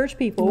as church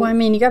people... Well, I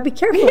mean, you got to be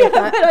careful with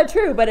that. But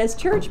true. But as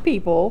church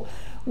people,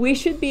 we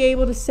should be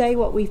able to say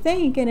what we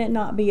think and it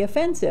not be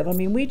offensive. I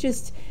mean,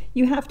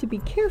 you have to be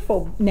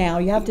careful now.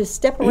 You have to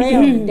step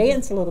around and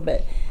dance a little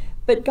bit.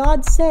 But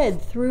God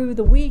said through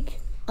the week,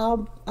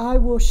 I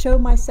will show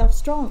myself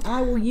strong.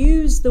 I will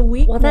use the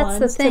weak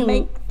ones to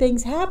make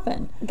things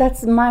happen.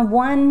 That's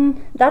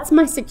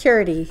my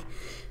security,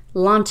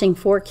 launching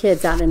 4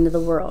 kids out into the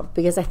world,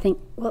 because I think,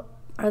 well,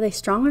 are they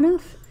strong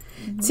enough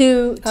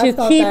to keep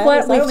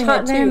what we've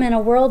taught them in a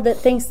world that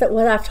thinks that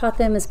what I've taught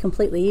them is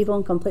completely evil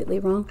and completely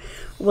wrong?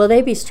 Will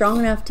they be strong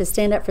enough to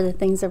stand up for the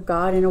things of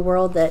God in a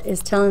world that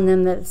is telling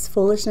them that it's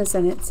foolishness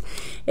and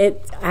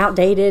it's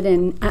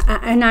outdated?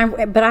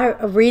 But I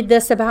read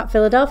this about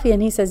Philadelphia,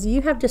 and he says,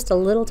 you have just a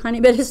little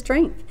tiny bit of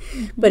strength,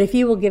 but if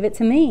you will give it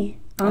to me,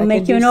 I'll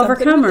make you an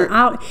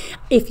overcomer.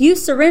 If you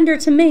surrender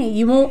to me,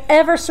 you won't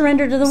ever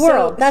surrender to the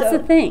world. That's the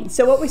thing.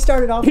 So what we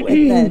started off with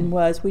then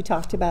was we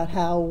talked about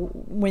how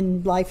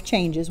when life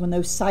changes, when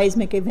those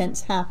seismic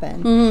events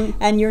happen,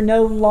 and you're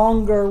no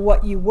longer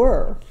what you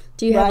were.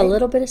 Do you have a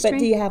little bit of strength? But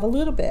do you have a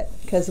little bit?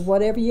 Because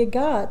whatever you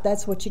got,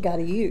 that's what you got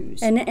to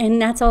use. And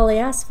that's all he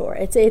asked for.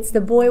 It's the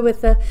boy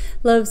with the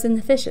loaves and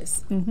the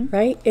fishes,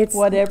 right? It's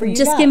whatever you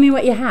just got. Give me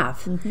what you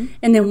have,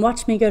 and then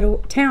watch me go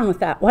to town with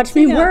that. Watch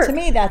me work. To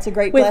me, that's a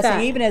great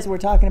blessing, even as we're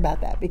talking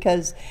about that.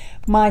 Because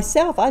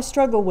myself, I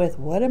struggle with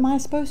what am I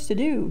supposed to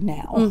do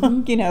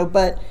now?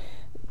 But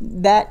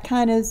that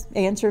kind of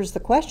answers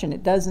the question.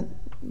 It doesn't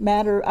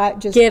matter. I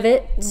just give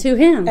it to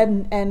him,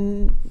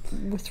 and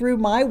through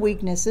my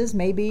weaknesses,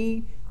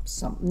 maybe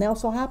something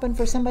else will happen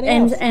for somebody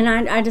else. And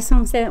I just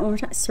want to say that one more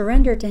time.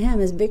 Surrender to him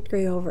is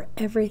victory over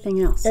everything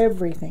else.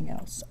 Everything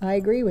else. I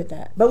agree with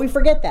that. But we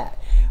forget that.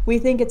 We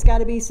think it's got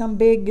to be some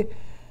big,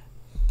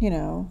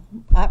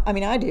 I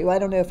mean, I do. I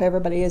don't know if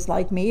everybody is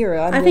like me or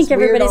I think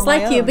everybody's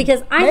like you,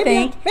 because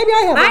maybe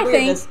I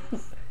think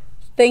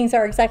things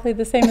are exactly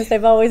the same as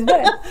they've always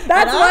been.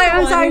 That's why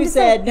I'm trying to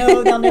say.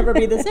 No, they'll never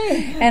be the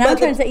same. And I'm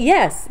trying to say,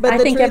 yes, I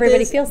think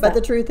everybody feels that. But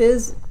the truth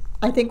is,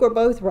 I think we're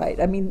both right.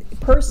 I mean,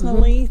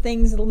 personally,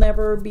 things will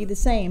never be the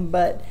same.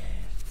 But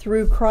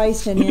through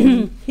Christ and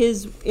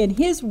in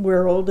his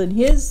world and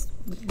his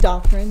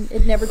doctrine,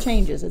 it never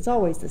changes. It's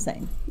always the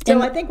same.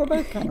 So I think we're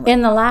both kind of right.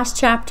 In the last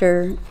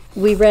chapter,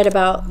 we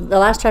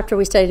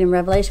studied in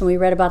Revelation, we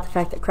read about the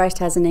fact that Christ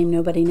has a name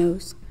nobody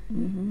knows.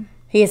 Mm-hmm.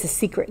 He has a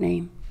secret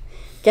name.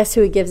 Guess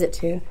who he gives it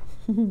to?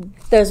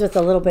 Those with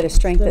a little bit of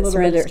strength that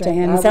surrender it to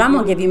him. He said, I'm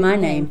going to give you my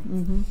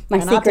name, my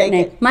secret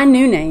name, my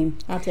new name.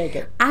 I'll take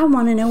it. I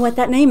want to know what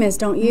that name is,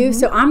 don't you?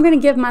 So I'm going to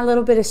give my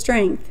little bit of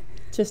strength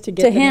just to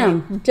get to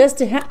him. Name. Just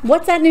to him.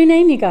 What's that new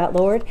name you got,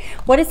 Lord?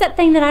 What is that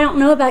thing that I don't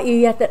know about you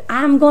yet that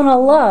I'm going to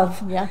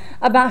love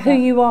about who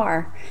you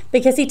are?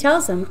 Because he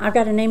tells them, I've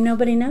got a name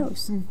nobody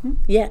knows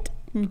yet.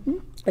 Mm-hmm.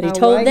 But he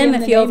told them,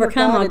 if you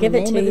overcome, I'll give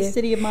it to you.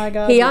 City of my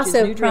God, he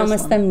also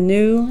promised them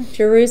New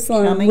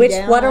Jerusalem, which,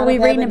 what are we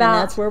reading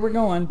about? That's where we're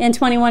going. In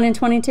 21 and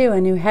 22,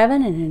 a new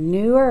heaven and a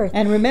new earth.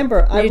 And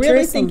remember, I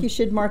really think you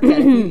should mark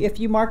that. If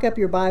you mark up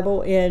your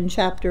Bible in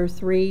chapter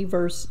 3,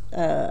 verse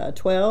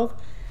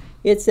 12,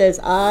 it says,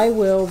 I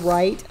will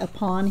write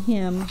upon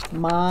him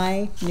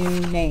my new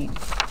name.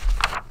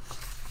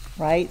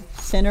 Right?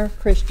 Sinner,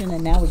 Christian,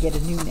 and now we get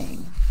a new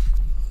name.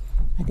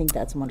 I think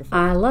that's wonderful.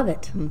 I love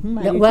it.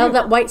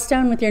 That white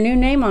stone with your new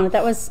name on it,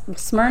 that was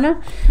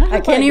Smyrna. I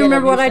can't even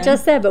remember what I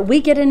just said, but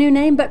we get a new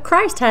name, but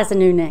Christ has a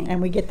new name.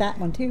 And we get that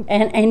one too.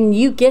 And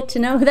you get to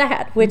know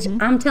that, which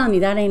I'm telling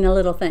you, that ain't a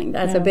little thing.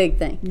 That's a big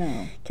thing.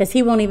 No. Because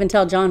he won't even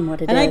tell John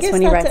what it is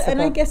when he writes the book.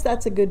 And I guess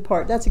that's a good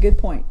part. That's a good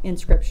point in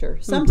Scripture.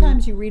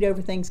 Sometimes you read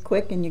over things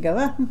quick and you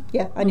go,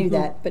 yeah, I knew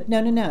that. But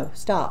no,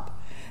 stop.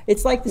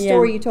 It's like the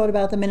story you told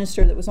about the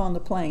minister that was on the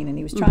plane and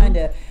he was trying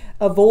to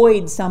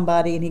avoid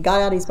somebody and he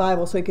got out his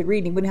Bible so he could read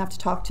and he wouldn't have to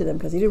talk to them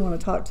because he didn't want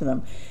to talk to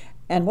them.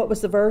 And what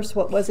was the verse?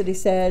 What was it he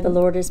said? The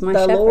Lord is my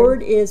shepherd. The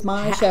Lord is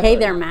my shepherd. Hey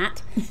there,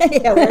 Matt.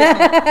 Yeah, where's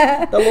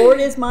Matt? The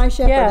Lord is my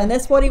shepherd. Yeah. And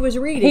that's what he was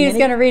reading. He was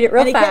going to read it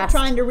real fast. And he kept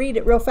trying to read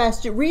it real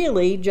fast,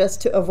 really just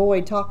to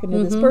avoid talking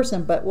to this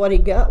person. But what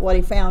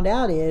he found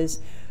out is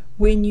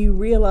when you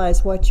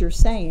realize what you're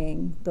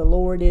saying, the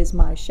Lord is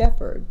my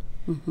shepherd,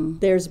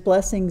 there's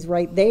blessings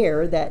right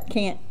there that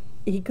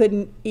he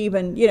couldn't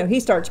even, he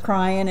starts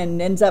crying and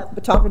ends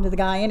up talking to the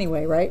guy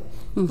anyway, right?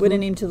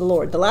 Winning him to the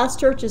Lord. The last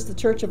church is the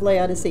church of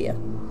Laodicea.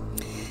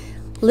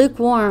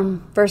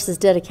 Lukewarm versus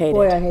dedicated.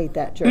 Boy, I hate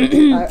that church.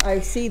 I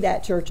see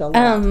that church a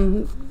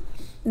lot.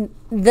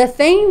 The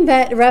thing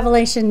that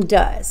Revelation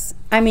does,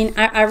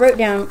 I wrote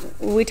down,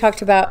 we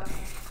talked about,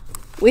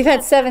 we've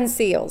had 7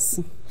 seals.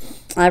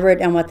 I wrote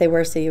down what they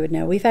were so you would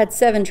know. We've had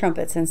 7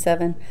 trumpets and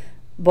 7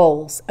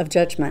 bowls of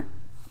judgment.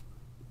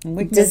 And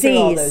we can see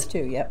all those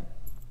too, yep.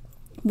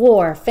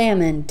 War,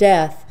 famine,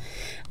 death.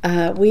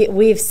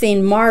 We've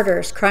seen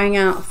martyrs crying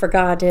out for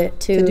God to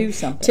do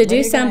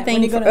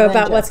something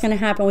about what's going to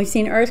happen. We've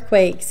seen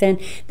earthquakes and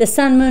the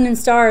sun, moon, and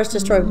stars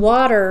destroyed.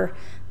 Water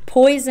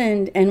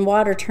poisoned and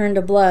water turned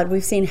to blood.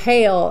 We've seen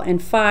hail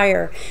and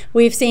fire.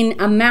 We've seen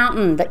a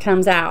mountain that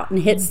comes out and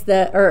hits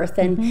the earth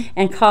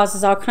and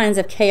causes all kinds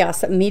of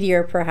chaos, a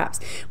meteor perhaps.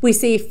 We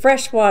see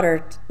fresh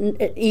water,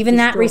 even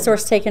that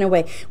resource taken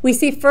away. We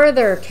see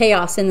further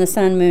chaos in the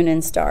sun, moon,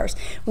 and stars.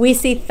 We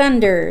see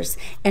thunders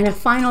and a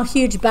final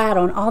huge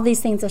battle and all these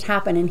things that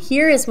happen. And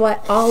here is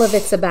what all of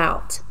it's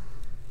about.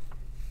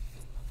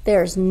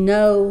 There's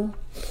no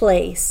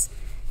place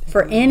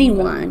for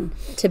anyone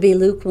to be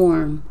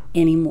lukewarm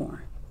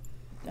anymore.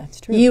 That's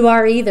true. You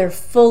are either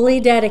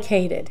fully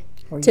dedicated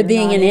to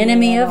being an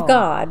enemy of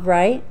God,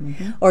 right?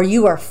 Or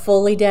you are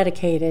fully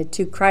dedicated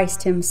to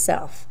Christ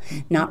himself.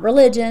 Not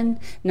religion,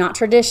 not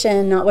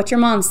tradition, not what your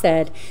mom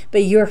said,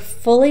 but you're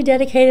fully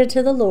dedicated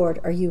to the Lord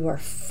or you are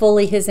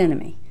fully his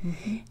enemy.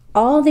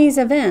 All these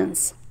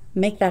events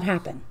make that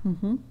happen.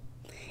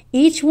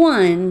 Each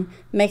one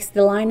makes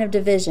the line of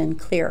division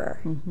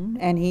clearer.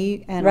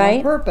 And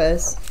on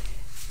purpose,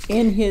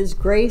 in his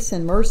grace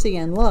and mercy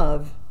and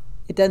love,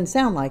 it doesn't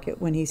sound like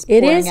it when he's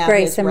pouring out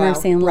grace and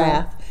mercy and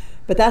wrath.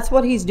 But that's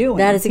what he's doing.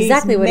 That is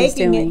exactly what he's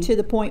doing. He's making it to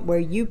the point where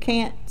you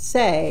can't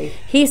say,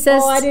 he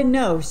says, I didn't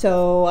know,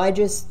 so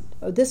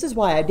this is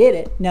why I did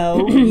it.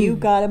 No, you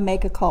got to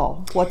make a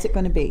call. What's it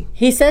going to be?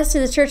 He says to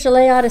the church of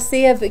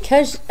Laodicea,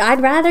 because I'd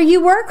rather you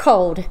were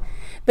cold,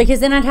 because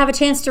then I'd have a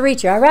chance to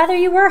reach you. I'd rather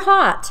you were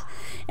hot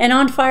and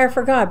on fire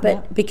for God,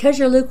 but because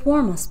you're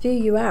lukewarm, I'll spew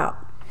you out.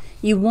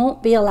 You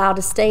won't be allowed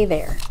to stay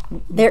there.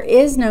 There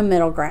is no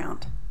middle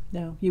ground.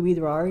 No, you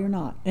either are or you're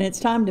not. And it's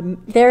time to...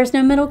 There is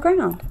no middle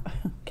ground.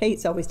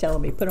 Kate's always telling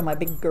me, put on my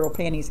big girl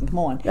panties and come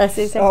on. That's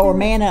exactly Or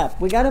man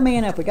up. We got to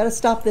man up. We got to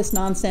stop this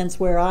nonsense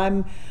where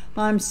I'm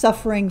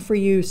suffering for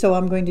you, so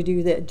I'm going to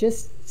do that.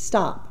 Just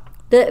stop.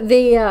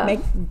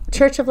 The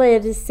Church of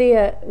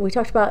Laodicea,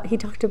 he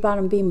talked about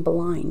him being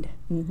blind.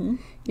 And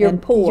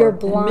poor. You're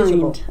blind, and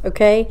miserable.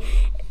 okay?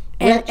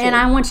 And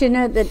I want you to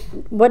know that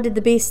what did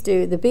the beast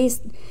do? The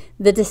beast,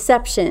 the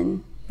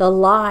deception, the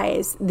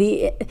lies,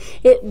 we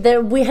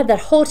had that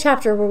whole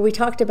chapter where we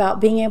talked about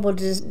being able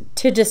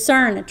to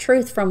discern a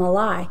truth from a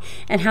lie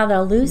and how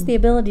they'll lose the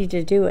ability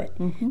to do it.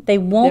 They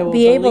won't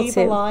be able to.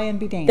 They will believe a lie and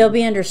be damned. They'll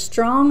be under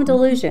strong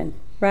delusion.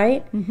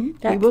 right?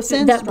 He will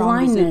send that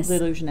strong blindness.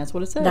 delusion. That's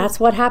what it says. That's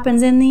what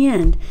happens in the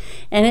end.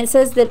 And it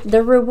says that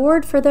the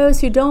reward for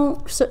those who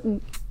don't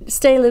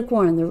stay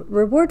lukewarm, the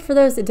reward for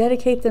those that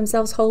dedicate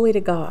themselves wholly to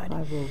God.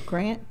 I will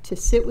grant to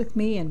sit with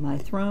me in my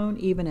throne,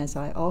 even as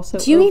I also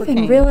Do you overcame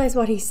even realize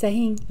what he's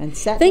saying? and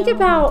sat Think down with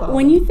my about Father.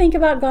 when you think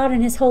about God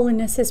and his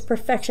holiness, his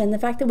perfection, the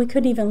fact that we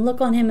couldn't even look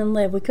on him and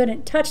live. We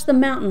couldn't touch the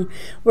mountain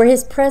where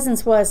his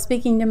presence was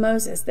speaking to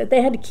Moses, that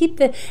they had to keep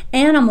the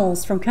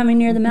animals from coming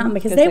near the mountain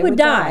because they would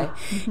die.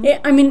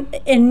 I mean,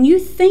 and you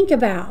think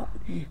about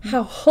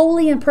how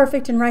holy and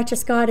perfect and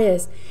righteous God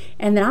is,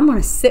 and then I'm going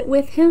to sit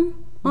with him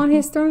on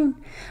his throne.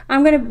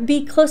 I'm going to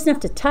be close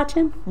enough to touch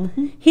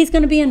him. He's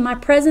going to be in my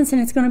presence,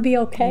 and it's going to be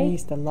okay. And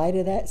he's the light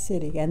of that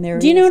city. And there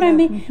Do you know what I now.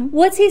 mean?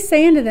 What's he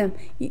saying to them?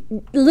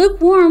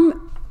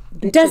 Lukewarm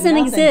doesn't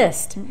nothing.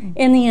 exist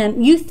in the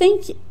end. You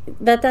think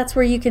that that's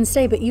where you can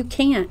stay, but you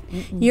can't.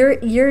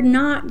 You're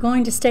not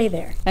going to stay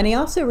there. And he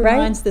also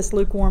reminds this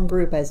lukewarm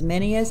group, as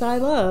many as I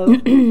love,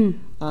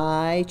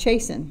 I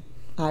chasten.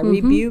 I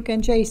rebuke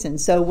and chasten.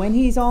 So when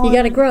he's on, You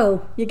got to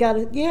grow. you got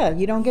to,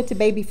 you don't get to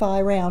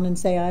babyfy around and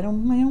say, I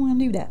don't want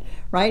to do that.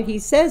 Right? He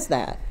says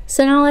that.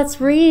 So now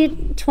let's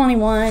read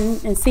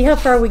 21 and see how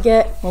far we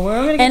get. Well, we're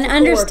going to get And to 4, 'cause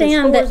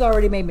understand 4's that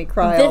already made me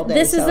cry all day.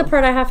 This is so the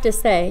part I have to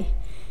say.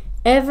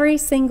 Every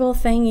single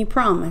thing he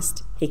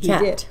promised, he he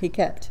kept. did. He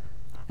kept.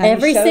 And he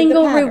Every showed the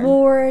single pattern.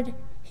 reward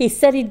he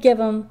said he'd give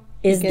them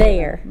is He gave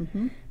there.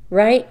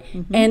 Right?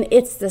 And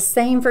it's the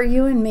same for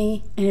you and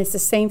me, and it's the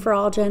same for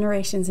all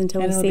generations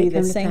until And we it'll see be it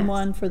come the to same pass.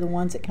 one for the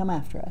ones that come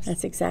after us.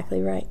 That's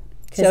exactly right.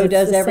 'Cause So it's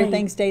does the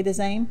everything same. stay the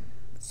same?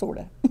 Sort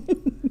of.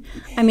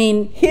 I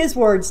mean, His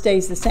word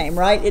stays the same,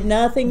 right?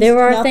 there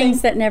are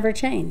things that never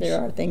change. There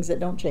are things that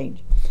don't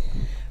change.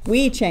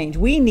 We change.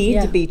 We need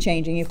Yeah. to be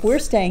changing. If we're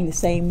staying the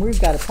same,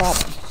 we've got a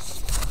problem.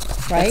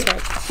 Right? That's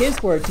right.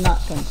 His word's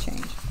not going to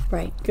change.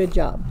 Right. Good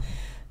job.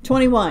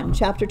 21,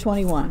 chapter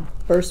 21,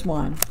 verse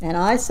 1. And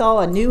I saw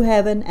a new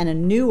heaven and a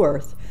new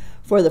earth,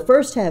 for the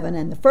first heaven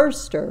and the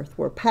first earth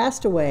were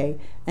passed away,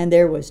 and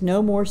there was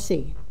no more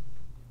sea.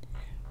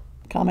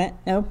 Comment?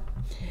 No?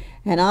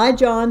 And I,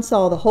 John,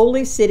 saw the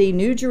holy city,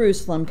 New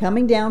Jerusalem,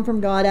 coming down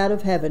from God out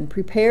of heaven,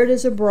 prepared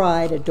as a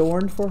bride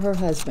adorned for her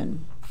husband.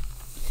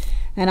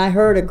 And I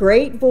heard a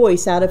great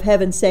voice out of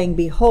heaven saying,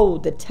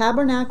 Behold, the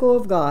tabernacle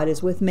of God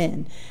is with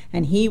men,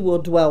 and he will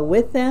dwell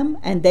with them,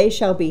 and they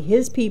shall be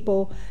his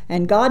people,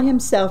 and God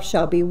himself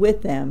shall be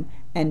with them,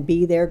 and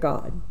be their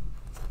God.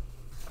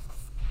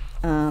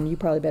 You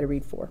probably better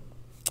read 4.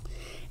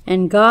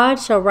 And God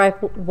shall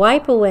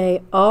wipe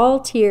away all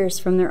tears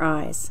from their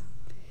eyes,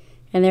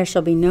 and there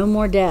shall be no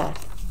more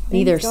death,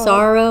 neither God.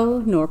 sorrow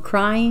nor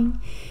crying,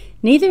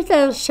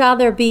 neither shall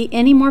there be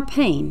any more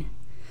pain,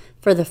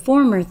 for the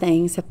former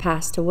things have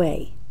passed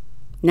away.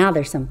 Now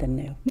there's something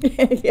new.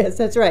 Yes,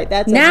 that's right.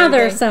 That's a Now new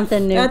there's thing.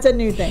 something new. That's a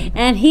new thing.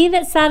 And he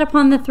that sat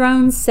upon the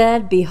throne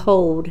said,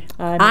 Behold,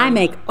 I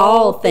make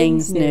all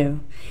things new.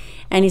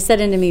 And he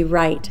said unto me,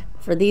 Write,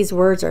 for these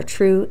words are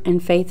true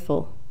and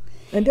faithful.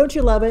 And don't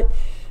you love it?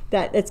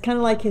 That it's kind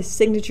of like his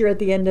signature at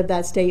the end of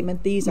that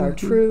statement. These are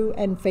true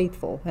and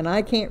faithful. And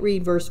I can't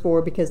read verse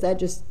 4 because that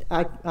just,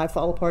 I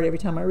fall apart every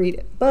time I read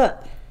it.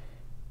 But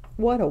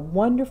what a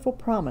wonderful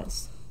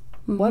promise.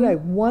 What a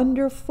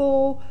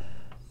wonderful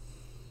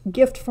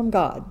gift from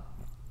God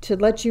to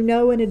let you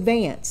know in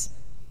advance,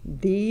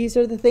 these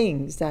are the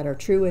things that are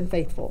true and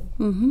faithful.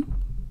 Go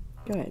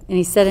ahead. And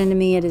he said unto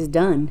me, It is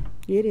done.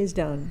 It is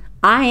done.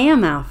 I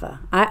am Alpha.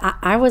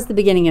 I was the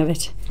beginning of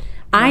it.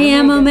 I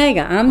am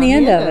Omega. I'm the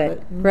end of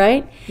it.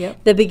 Right?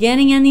 Yep. The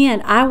beginning and the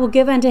end. I will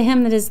give unto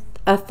him that is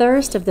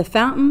athirst of the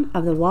fountain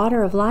of the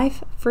water of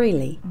life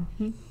freely.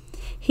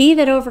 He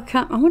that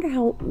overcomes, I wonder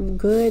how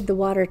good the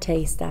water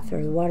tastes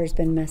after the water's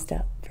been messed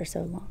up for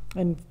so long.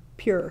 And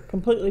pure,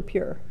 completely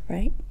pure.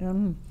 Right?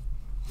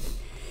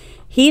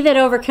 He that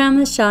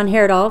overcometh shall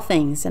inherit all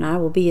things, and I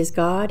will be his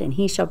God, and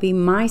he shall be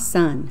my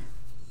son.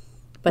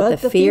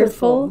 But the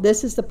fearful,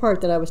 this is the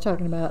part that I was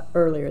talking about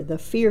earlier, the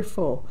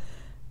fearful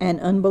and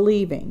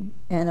unbelieving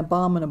and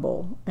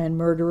abominable and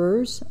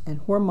murderers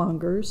and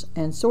whoremongers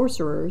and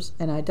sorcerers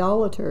and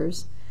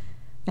idolaters,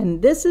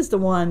 and this is the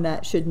one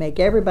that should make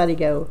everybody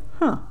go,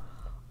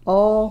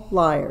 all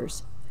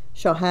liars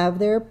shall have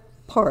their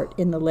part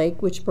in the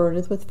lake which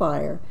burneth with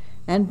fire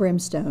and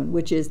brimstone,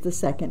 which is the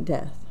second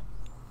death.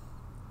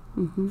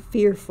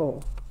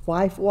 Fearful.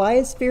 Why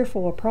is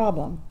fearful a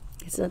problem?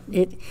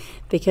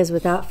 Because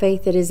without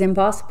faith it is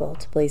impossible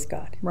to please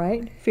God.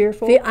 Right?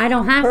 Fearful. I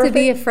don't have to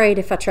be afraid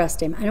if I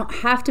trust him. I don't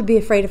have to be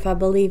afraid if I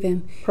believe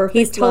him. Perfect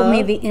He's told me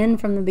love. the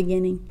end from the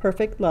beginning.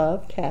 Perfect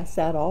love casts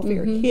out all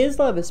fear. His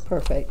love is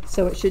perfect,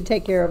 so it should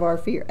take care of our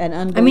fear and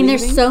unbelieving. I mean,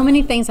 there's so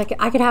many things. I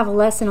could have a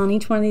lesson on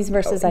each one of these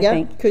verses, I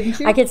think. Couldn't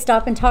you? I could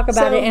stop and talk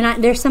about So- it.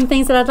 And there's some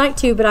things that I'd like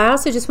to, but I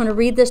also just want to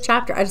read this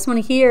chapter. I just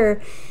want to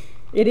hear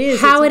it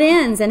is how it's- it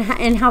ends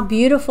and how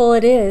beautiful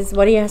it is,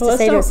 what he has to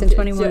say to us in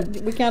 21.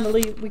 We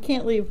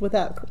can't leave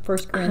without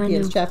 1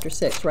 Corinthians chapter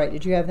 6, right?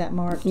 Did you have that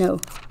marked? No.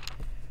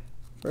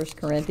 1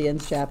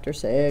 Corinthians chapter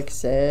 6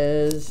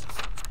 says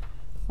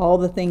all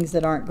the things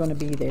that aren't going to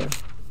be there.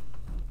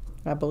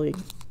 I believe.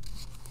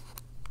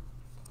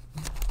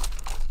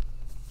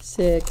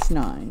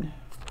 6:9.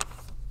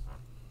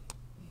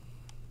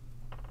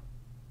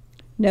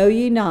 Know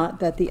ye not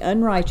that the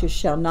unrighteous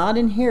shall not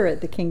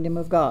inherit the kingdom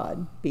of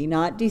God? Be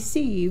not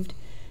deceived,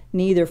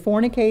 neither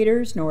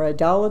fornicators, nor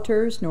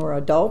idolaters, nor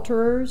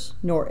adulterers,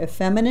 nor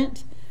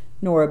effeminate,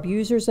 nor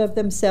abusers of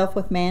themselves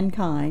with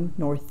mankind,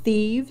 nor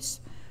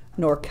thieves,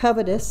 nor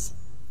covetous,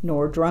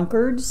 nor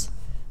drunkards,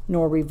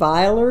 nor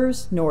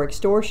revilers, nor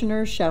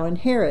extortioners shall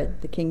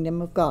inherit the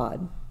kingdom of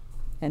God.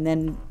 And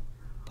then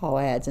Paul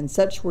adds, and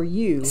such were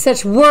you.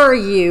 Such were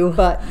you.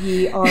 But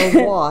ye are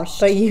washed.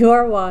 But you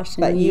are washed.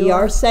 But ye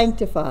are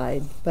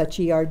sanctified. But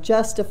ye are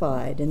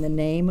justified in the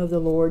name of the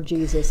Lord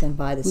Jesus and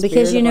by the Spirit of our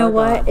God. Because you know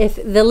what? If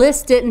the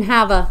list didn't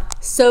have a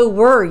so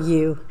were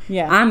you,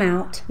 I'm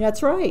out.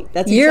 That's right.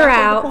 That's You're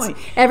exactly out. the point.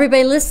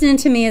 Everybody listening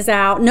to me is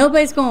out.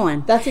 Nobody's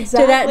going. That's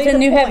exactly to the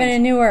new point. heaven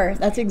and new earth.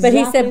 That's exactly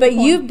But he said, the but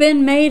point. you've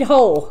been made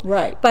whole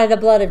Right. by the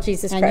blood of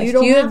Jesus And Christ. you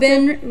don't You have have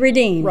been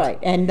redeemed. Right.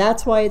 And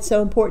that's why it's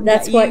so important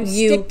That's that what you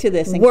you stick to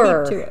this and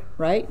were. keep to it.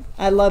 Right?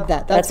 I love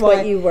that. That's why,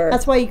 what you were.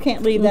 That's why you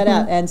can't leave that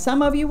out. And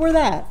some of you were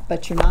that,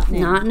 but you're not now.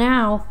 Not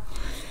now.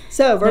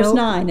 So, verse Nope.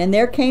 9, and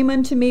there came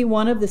unto me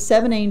one of the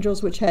 7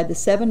 angels which had the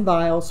 7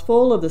 vials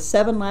full of the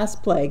 7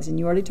 last plagues. And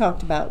you already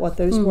talked about what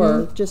those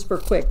were. Just for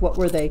quick, what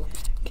were they?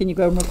 Can you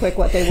go real quick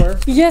what they were?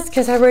 Yes,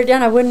 because I wrote it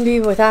down. I wouldn't be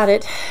without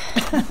it.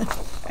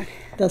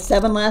 The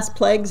 7 last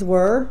plagues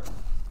were?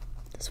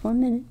 Just 1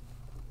 minute.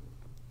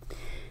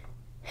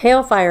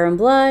 Hail, fire, and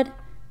blood.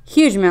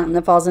 Huge mountain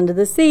that falls into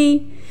the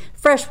sea.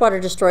 Fresh water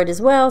destroyed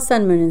as well.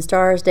 Sun, moon, and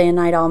stars, day and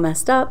night all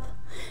messed up.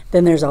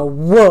 Then there's a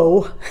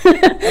whoa.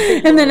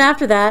 And then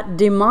after that,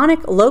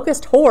 demonic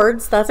locust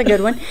hordes. That's a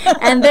good one.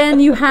 And then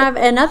you have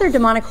another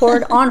demonic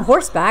horde on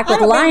horseback with I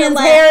don't mean to lion's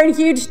laugh, hair and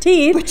huge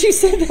teeth. But you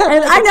said that.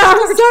 And like I a know,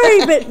 I'm joke.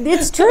 sorry, but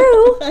it's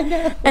true. I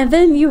know. And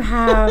then you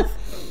have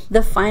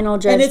the final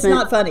judgment. And it's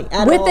not funny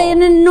at with all.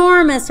 an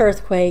enormous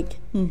earthquake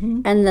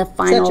and the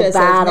final Such as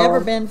battle has never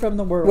been from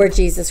the world. where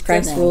Jesus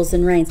Christ Amen. rules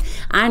and reigns.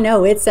 I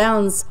know it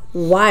sounds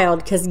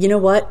wild because you know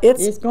what?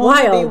 It's going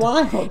to be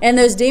wild. wild. And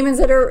those demons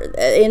that are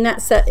in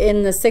that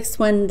in the 6th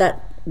one,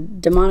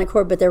 that demonic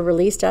horde, but they're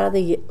released out of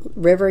the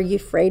river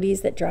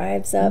Euphrates that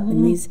drives up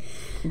and these.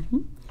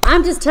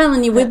 I'm just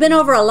telling you, we've been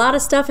over a lot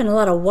of stuff and a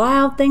lot of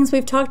wild things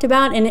we've talked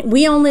about, and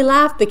we only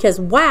laugh because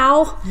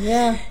wow.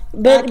 Yeah.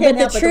 But I can't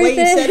the help it. truth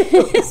The way you said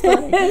it was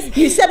funny.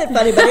 You said it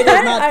funny, but it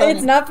is not funny.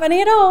 It's not funny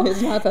at all.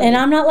 It's not funny. And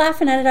I'm not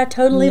laughing at it. I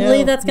totally No,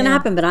 believe that's going to yeah.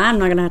 happen, but I'm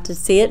not going to have to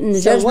see it, and the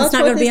So judgment's watch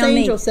not what going to be this on me.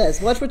 angel says.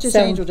 Watch what this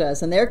So- angel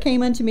does. And there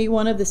came unto me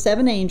one of the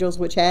 7 angels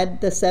which had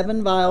the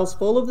 7 vials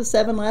full of the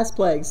 7 last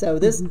plagues. So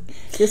this guy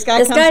This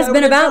comes guy's over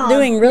been to about John,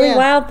 doing really yeah,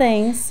 wild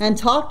things. and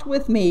talked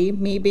with me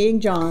being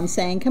John,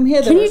 saying, "Come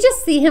hither." Can you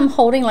just see him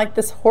holding like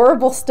this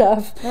horrible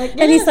stuff? Like,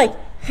 And he's yeah. like,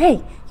 hey,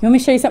 you want me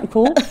to show you something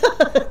cool?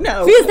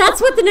 No. Because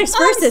that's what the next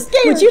I'm verse is.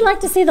 scared. Would you like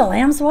to see the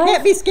lamb's wife?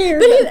 Can't be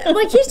scared.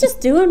 But he's just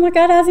doing what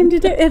God has him to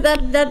do.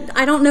 That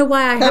I don't know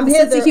why I have a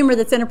sense hither. of humor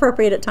that's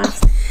inappropriate at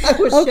times. I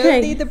will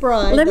show thee the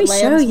bride, Let the me show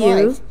lamb's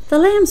you wife. the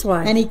lamb's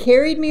wife. And he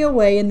carried me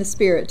away in the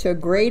spirit to a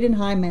great and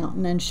high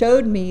mountain, and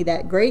showed me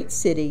that great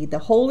city, the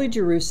holy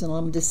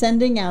Jerusalem,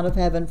 descending out of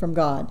heaven from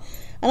God.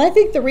 And I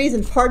think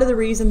part of the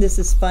reason this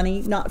is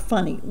funny, not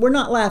funny, we're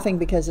not laughing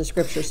because the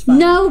scripture's funny.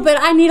 No, but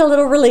I need a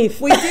little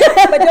relief. We do,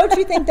 but don't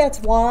you think that's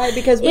why?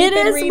 Because we've It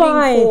been is reading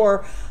why.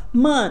 for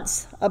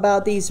months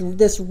about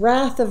this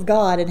wrath of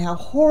God and how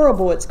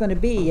horrible it's going to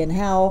be, and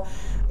how,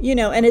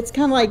 and it's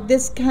kind of like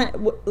this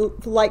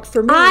like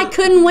for me. I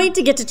couldn't wait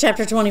to get to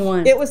chapter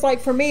 21. It was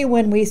like for me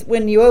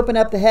when you open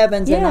up the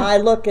heavens and Yeah. I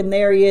look and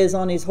there he is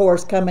on his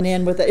horse coming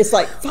in with it. It's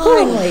like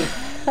finally.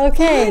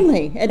 Okay.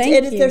 Finally.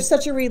 Thank you. There's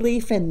such a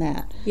relief in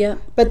that. Yep.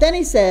 But then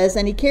he says,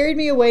 and he carried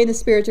me away in the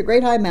spirit to a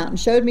great high mountain,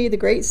 showed me the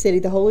great city,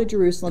 the holy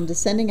Jerusalem,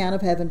 descending out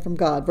of heaven from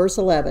God. Verse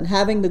 11,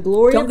 having the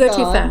glory Don't of go God,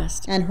 too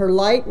fast. and her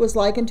light was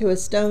like unto a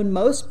stone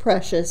most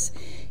precious,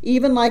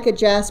 even like a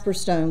jasper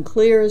stone,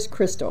 clear as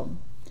crystal.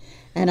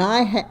 And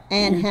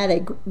had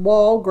a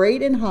wall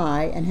great and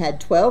high, and had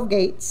 12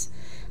 gates,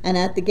 and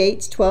at the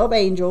gates 12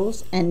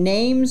 angels, and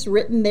names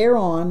written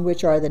thereon,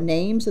 which are the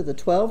names of the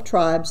 12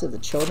 tribes of the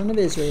children of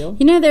Israel.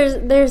 You know,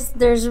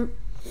 there's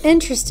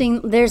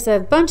interesting. There's a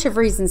bunch of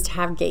reasons to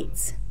have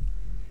gates.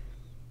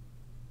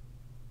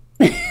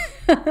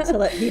 To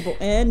let people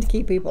in, to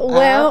keep people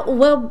out.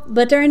 Well,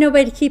 but there ain't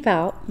nobody to keep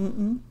out.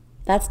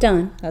 That's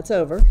done. That's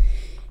over.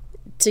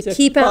 To To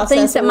keep out things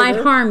process that might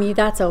order. harm you,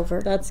 that's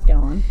over. That's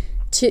gone.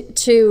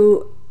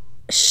 To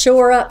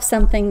shore up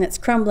something that's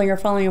crumbling or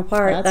falling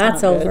apart,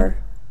 that's not good. over.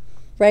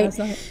 Right?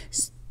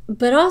 That's not-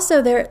 But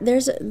also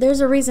there's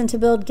a reason to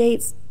build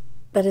gates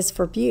that is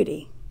for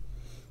beauty.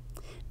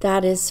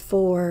 That is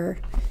for,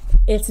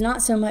 it's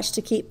not so much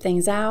to keep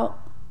things out,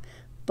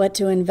 but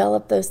to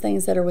envelop those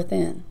things that are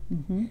within.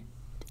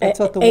 That's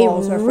what the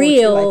walls are for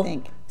too, I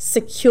think.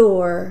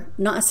 Secure,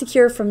 not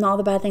secure from all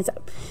the bad things,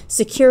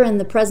 secure in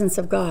the presence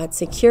of God,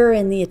 secure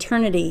in the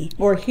eternity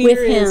Or with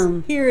here is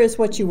Him. here is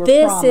what you were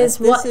This promised. is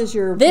what this is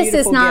your this is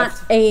beautiful not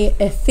gift. a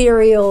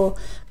ethereal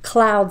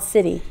cloud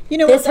city. You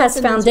know, this that's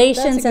has that's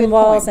foundations a and good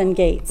walls point. and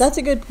gates. That's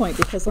a good point,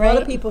 because a lot of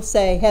Right? people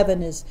say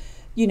heaven is,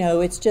 you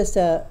know, it's just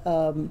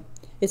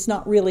it's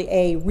not really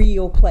a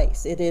real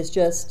place. It is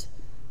just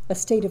a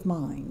state of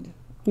mind,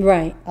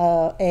 Right.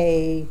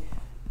 a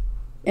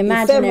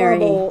Imaginary.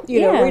 ephemeral, you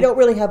know, we don't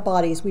really have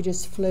bodies. We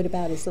just float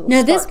about as little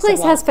No, this sparks of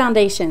place has light.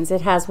 foundations.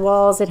 It has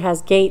walls. It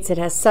has gates. It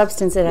has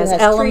substance. It has has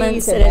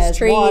elements. trees, It it has has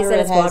trees. water, It it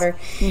has has- water.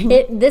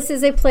 This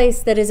is a place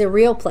that is a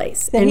real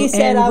place, And he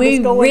said, "I was we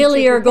going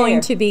really to are going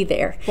prepare." to be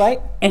there, Right?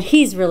 And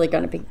he's really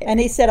going to be there. And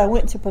he said, I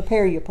went to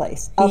prepare your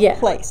place. A Yeah.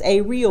 place. A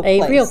real A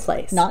place. real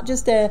place. Not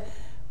just a,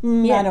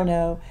 Yeah. I don't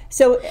know.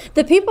 So,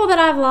 The people that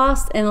I've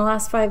lost in the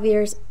last 5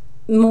 years,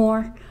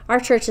 more. Our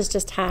church has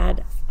just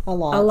had a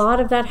lot. a lot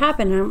of that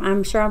happen.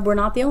 I'm sure we're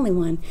not the only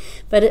one,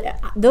 but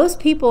those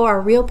people are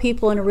real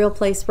people in a real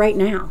place right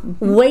now,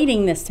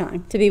 waiting this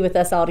time to be with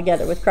us all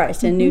together with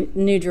Christ in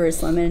New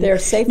Jerusalem. And They're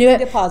safely New-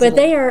 deposited. But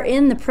they are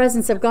in the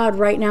presence of God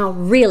right now,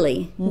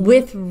 really,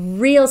 with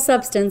real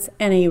substance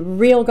and a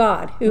real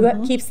God who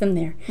keeps them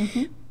there.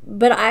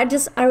 But I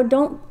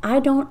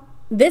don't.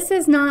 This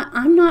is not.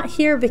 I'm not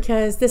here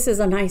because this is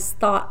a nice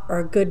thought or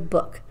a good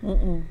book.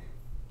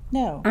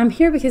 No. I'm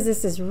here because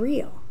this is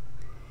real.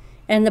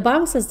 And the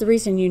Bible says the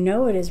reason you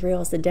know it is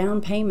real is the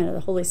down payment of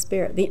the Holy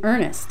Spirit, the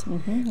earnest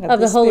of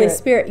the Holy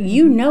Spirit.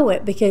 You know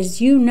it because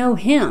you know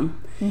Him.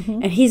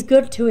 And He's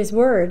good to His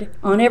word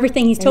on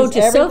everything He's told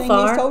you so Everything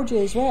far. He's told you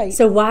is right.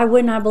 So why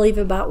wouldn't I believe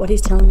about what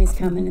He's telling me is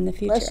coming in the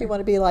future? Unless you want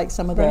to be like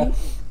some of Right.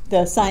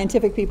 the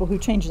scientific people who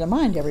change their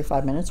mind every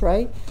 5 minutes,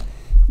 right?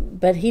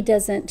 But He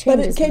doesn't change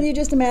But His can mind. you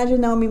just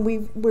imagine? I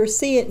mean, we're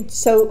seeing,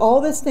 so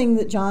all this thing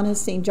that John has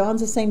seen,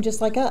 John's the same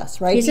just like us,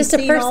 right? He's just a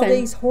seen all person.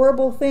 these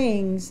horrible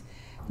things.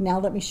 Now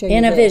let me show you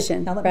In a this.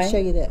 vision, Now let right? me show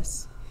you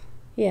this.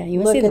 Yeah, you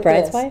want to see the at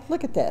bride's this. wife?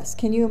 Look at this.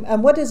 Can you?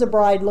 And what does a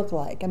bride look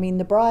like? I mean,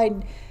 the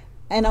bride.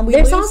 And we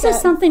There's lose also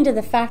that. something to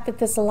the fact that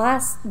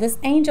this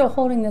angel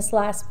holding this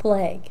last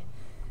plague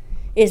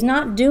is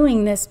not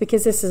doing this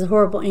because this is a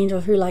horrible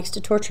angel who likes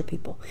to torture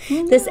people.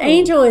 This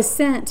angel is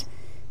sent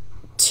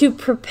to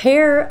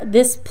prepare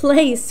this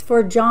place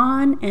for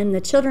John and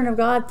the children of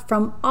God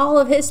from all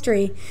of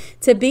history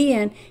to be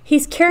in.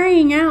 He's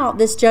carrying out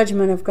this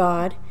judgment of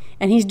God,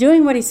 and he's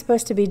doing what he's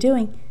supposed to be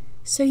doing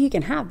so you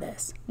can have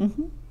this.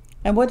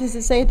 And what does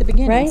it say at the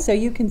beginning? Right. So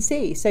you can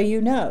see, so you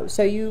know,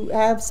 so you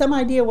have some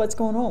idea what's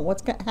going on,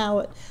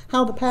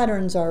 how the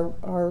patterns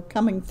are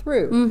coming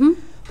through.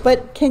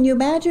 But can you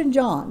imagine,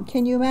 John?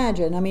 Can you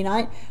imagine? I mean,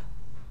 I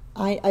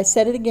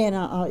said it again.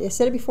 I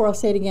said it before. I'll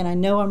say it again. I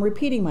know I'm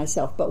repeating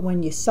myself, but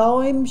when you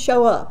saw him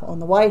show up on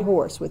the white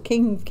horse with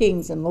King of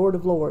Kings and Lord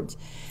of Lords,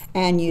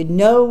 and you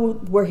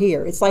know we're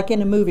here. It's like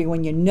in a movie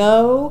when you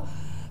know,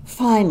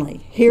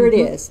 finally, here it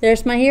is.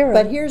 There's my hero.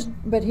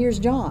 But here's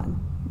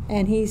John.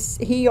 And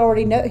he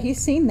already he's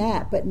seen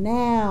that, but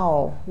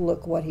now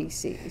look what he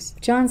sees.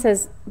 John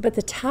says, but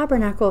the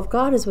tabernacle of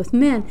God is with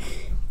men.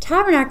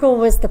 Tabernacle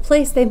was the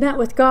place they met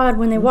with God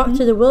when they walked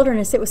through the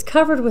wilderness. It was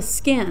covered with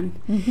skin.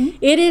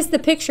 It is the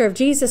picture of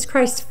Jesus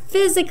Christ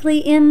physically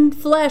in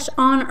flesh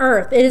on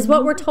earth. It is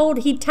what we're told.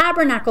 He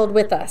tabernacled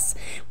with us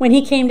when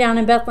he came down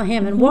in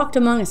Bethlehem and walked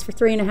among us for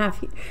 33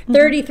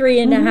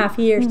 and a half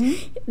years.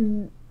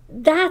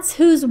 That's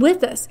who's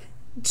with us.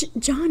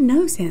 John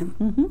knows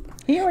him.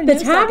 He already The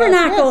knows that,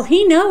 tabernacle, yes.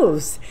 he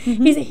knows.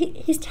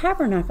 He's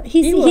tabernacle.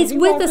 He's He with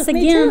walked us with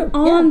me again too.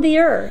 on Yeah. the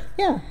earth.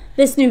 Yeah.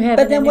 This new heaven.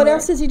 But then and what new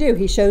else earth. does he do?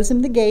 He shows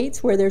him the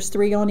gates where there's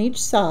 3 on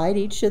each side,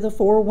 each of the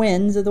 4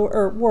 winds of the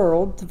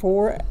world, the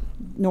 4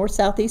 north,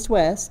 south, east,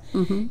 west.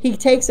 He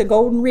takes a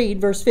golden reed,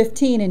 verse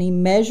 15, and he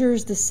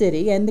measures the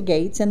city and the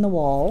gates and the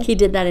wall. He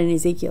did that in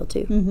Ezekiel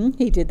too.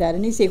 He did that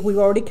in Ezekiel. We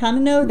already kind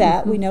of know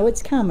that. We know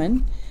it's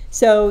coming.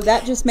 So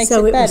that just makes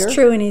So it it better. was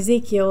true in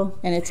Ezekiel,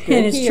 And it's good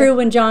and it's here. true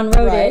when John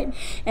wrote Right. it,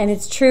 and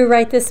it's true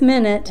right this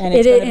minute, And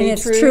it's gonna be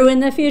it's true in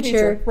the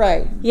future.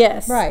 Right.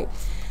 Yes. Right.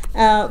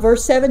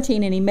 Verse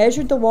 17, and he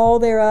measured the wall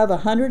thereof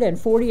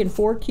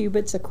 144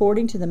 cubits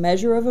according to the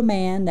measure of a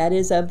man, that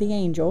is of the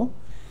angel.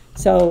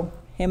 So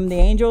him, the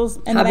angels,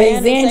 and How the big man.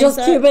 is the same angel's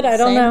size, cubit? I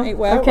don't same- know.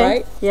 Well, Okay.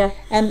 right. Yeah.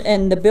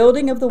 And the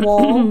building of the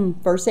wall,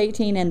 verse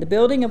 18, and the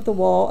building of the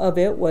wall of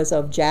it was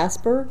of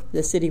jasper.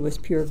 The city was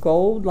pure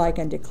gold, like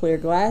unto clear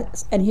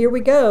glass. And here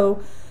we go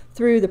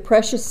through the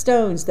precious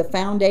stones, the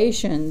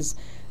foundations,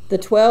 the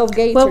 12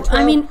 gates or Well,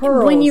 12 I mean,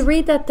 pearls. when you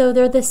read that, though,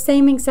 they're the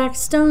same exact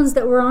stones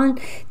that were on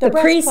the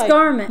priest's breastplate.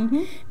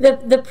 garment.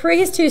 The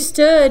priest who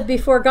stood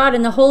before God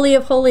in the Holy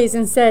of Holies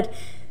and said,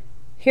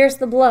 here's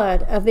the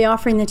blood of the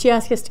offering that you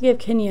ask us to give.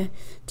 Can you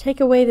take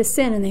away the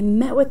sin? And they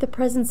met with the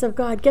presence of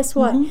God. Guess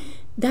what?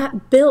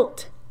 That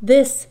built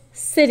this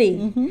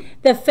city.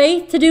 The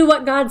faith to do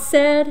what God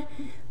said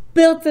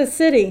built the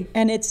city.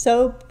 And it's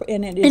so,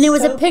 and it is And it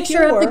was so a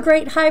picture of the pure.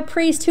 great high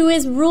priest who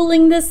is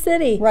ruling this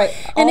city. Right,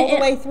 And all the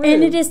way through.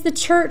 And it is the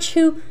church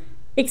who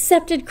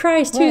accepted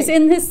Christ, who's Right.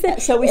 in this city.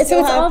 So we so still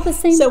it's have, all the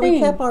same so thing. we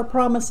kept our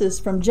promises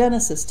from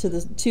Genesis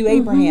to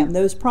Abraham.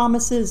 Those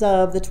promises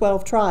of the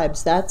 12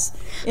 tribes. That's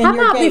in How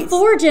your about gates.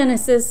 before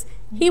Genesis,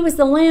 He was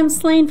the lamb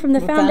slain from the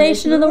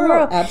foundation of the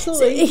world.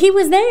 Absolutely. So he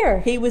was there.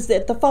 He was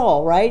at the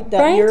fall, right?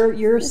 That Right.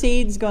 your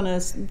seed's gonna,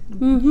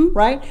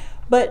 right?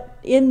 But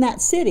in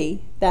that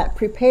city, that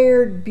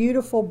prepared,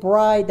 beautiful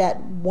bride,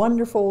 that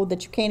wonderful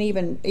that you can't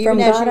even From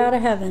as God you- out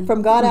of heaven.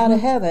 From God out of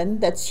heaven,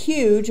 that's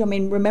huge. I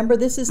mean, remember,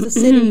 this is the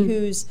city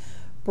whose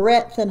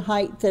breadth and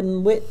height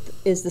and width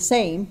is the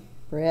same.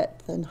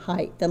 Breadth and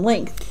height and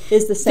length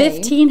is the same.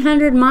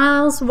 1,500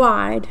 miles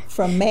wide.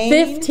 From Maine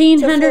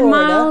 1,500 to Florida,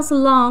 miles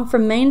long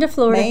from Maine to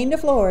Florida. Maine to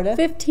Florida,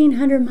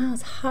 1,500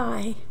 miles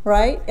high.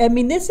 right? I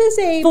mean, this is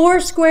a.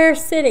 4 square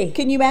city.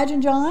 Can you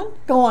imagine John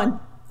going?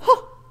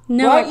 Huh,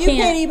 No, right? I You can't.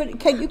 can't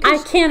even. I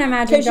can't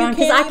imagine, 'cause you John,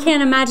 because can't I even-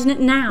 can't imagine it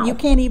now. You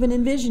can't even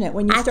envision it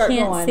when you I start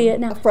can't going. see it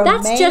now. From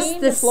That's Maine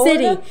just the to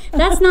Florida? city.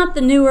 That's not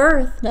the new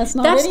earth. That's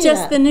not That's any of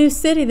just that. the new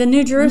city, the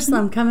new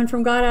Jerusalem coming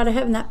from God out of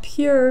heaven, that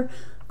pure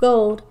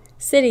gold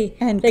city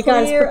And that God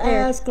has clear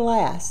prepared. as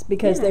glass,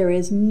 because Yeah. there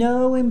is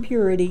no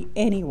impurity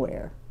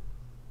anywhere,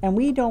 and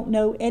we don't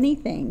know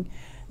anything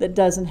that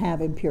doesn't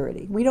have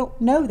impurity. We don't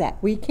know that.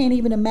 We can't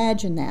even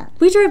imagine that.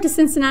 We drove to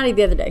Cincinnati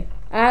the other day.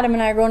 Adam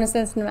and I are going to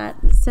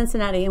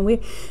Cincinnati, and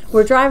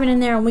we're driving in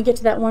there, and we get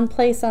to that one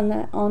place on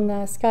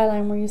the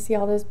skyline where you see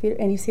all those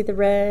beautiful, and you see the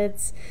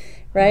reds,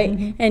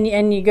 right?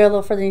 And you go a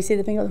little further, and you see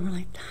the Bengals, and we're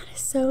like, that is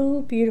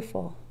so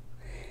beautiful.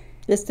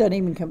 This doesn't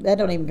even that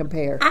don't even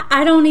compare.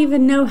 I don't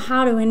even know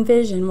how to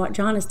envision what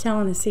John is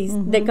telling us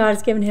that God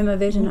has given him a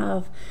vision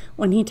of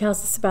when he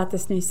tells us about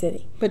this new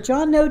city. But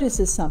John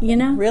notices something. You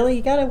know? Really,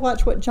 you got to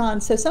watch what John.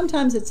 So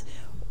sometimes it's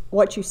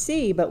what you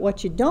see, but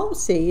what you don't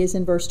see is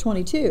in verse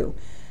 22.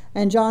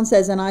 And John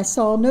says, "And I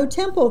saw no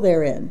temple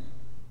therein."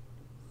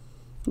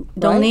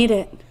 Don't Right? need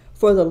it.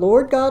 For the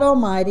Lord God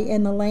Almighty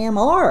and the Lamb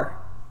are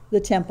the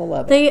temple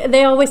of it.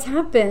 They always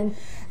have been.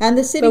 And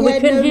the city But we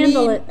had couldn't no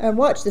handle need. it. And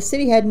watch, the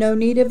city had no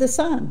need of the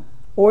sun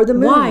or the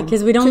moon. Why?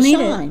 'Cause we don't to need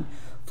it. shine.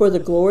 For the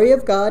glory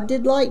of God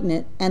did lighten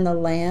it, and the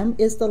Lamb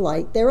is the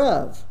light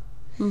thereof.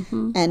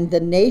 And the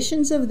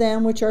nations of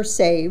them which are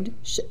saved,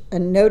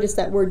 and notice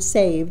that word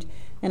saved,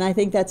 and I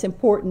think that's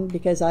important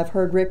because I've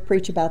heard Rick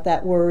preach about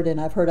that word,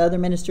 and I've heard other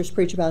ministers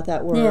preach about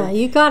that word. Yeah,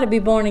 you got to be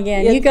born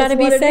again. It- You got to that's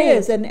be what it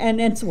is. saved.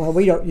 And it's, well,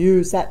 we don't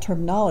use that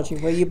terminology.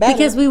 Well, you better.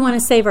 Because we want to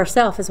save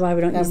ourselves is why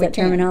we don't use we that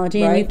can't,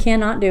 terminology, and you right?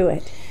 cannot do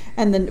it.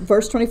 And then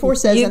verse 24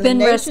 says, You've "And the been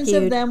nations of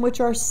rescued. them which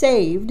are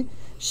saved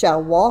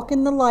shall walk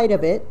in the light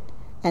of it,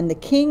 and the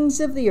kings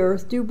of the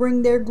earth do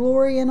bring their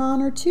glory and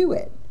honor to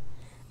it.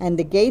 And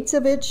the gates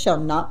of it shall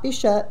not be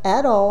shut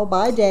at all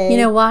by day." You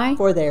know why?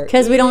 For there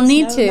 'Cause we don't is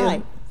need no to.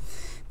 night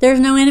There's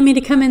no enemy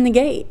to come in the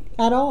gate.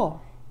 at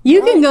all.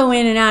 You can go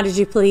in and out as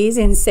you please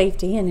in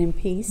safety and in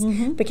peace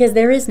because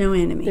there is no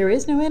enemy. There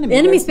is no enemy. The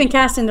enemy's There's- been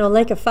cast into a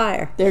lake of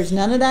fire. There's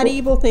none of that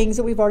evil things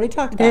that we've already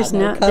talked about. There's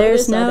no- covetous,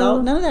 there's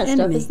no none of that stuff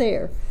enemy. is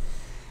there.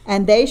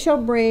 And they shall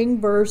bring,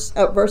 verse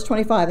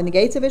 25, "And the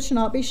gates of it shall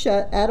not be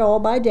shut at all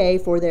by day,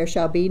 for there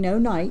shall be no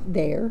night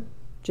there."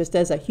 Just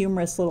as a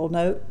humorous little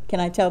note, can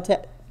I tell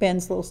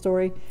Ben's little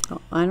story? Oh,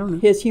 I don't know.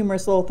 His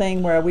humorous little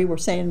thing where we were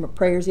saying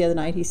prayers the other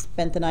night. He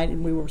spent the night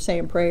and we were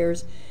saying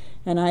prayers.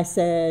 And I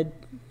said,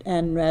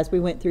 and as we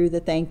went through the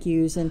thank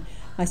yous, and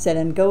I said,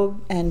 "And go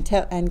and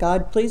tell, and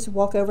God, please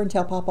walk over and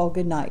tell Papa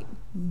good night."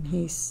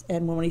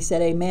 And when he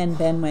said amen,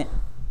 Ben went,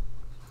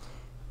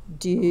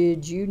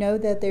 "Did you know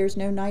that there's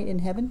no night in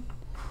heaven?"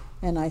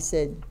 And I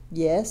said,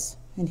 "Yes."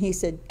 And he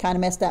said, "Kind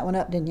of messed that one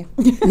up, didn't you?"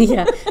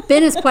 Yeah,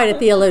 Ben is quite a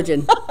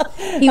theologian.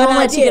 He won't And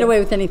I let you get did. away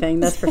with anything,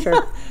 that's for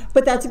sure.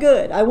 But that's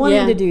good. I want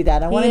Yeah, him to do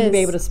that. I want he him to be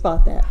is. able to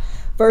spot that.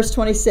 Verse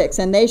 26,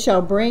 "And they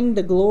shall bring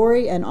the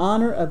glory and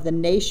honor of the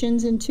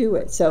nations into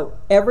it." So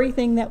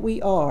everything that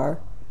we are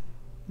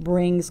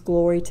brings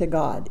glory to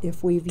God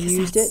if we've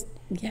used it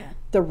Yeah,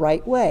 the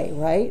right way,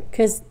 right?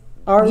 because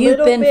Our you've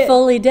little been bit-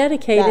 fully That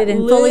dedicated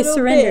and fully little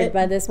surrendered bit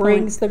by this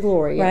brings point. the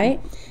glory in. Right?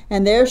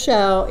 "And there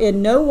shall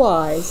in no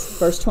wise,"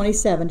 verse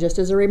 27, just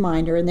as a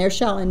reminder, "and there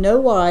shall in no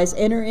wise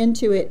enter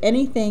into it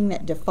anything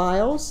that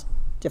defileth,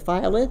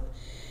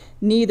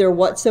 neither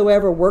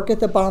whatsoever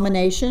worketh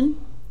abomination,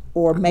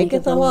 or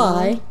maketh a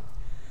lie,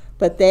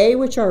 but they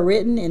which are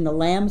written in the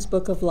Lamb's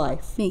book of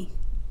life." Me.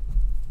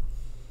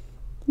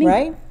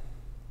 Right?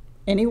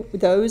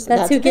 That's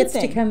That's a who good gets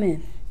to thing. come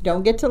in.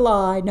 Don't get to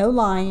lie, no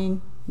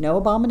lying, no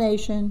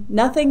abomination,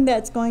 nothing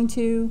that's going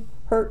to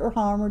hurt or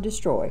harm or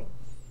destroy.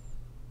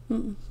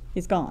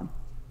 It's gone.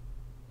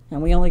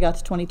 And we only got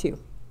to 22.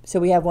 So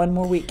we have one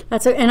more week.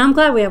 And I'm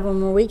glad we have one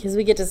more week because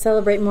we get to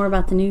celebrate more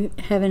about the new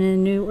heaven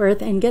and new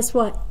earth. And guess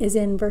what is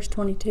in verse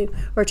 22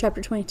 or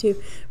chapter 22?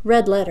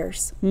 Red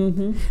letters.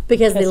 Mm-hmm.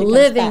 Because he the comes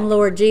living back.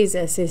 Lord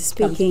Jesus is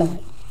Comes speaking. back.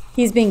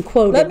 He's being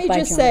quoted. Let me by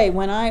just John. say,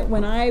 when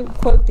I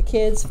quote the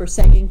kids for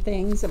saying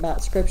things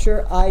about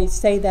Scripture, I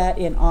say that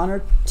in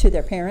honor to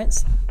their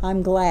parents.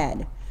 I'm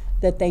glad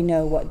that they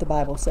know what the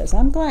Bible says.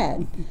 I'm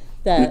glad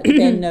that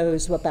Ben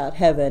knows about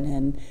heaven,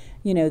 and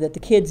that the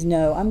kids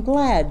know. I'm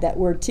glad that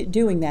we're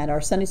doing that.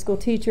 Our Sunday school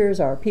teachers,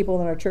 our people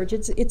in our church.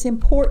 It's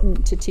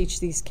important to teach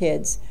these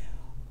kids.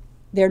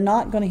 They're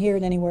not going to hear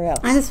it anywhere else.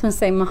 I just want to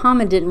say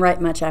Muhammad didn't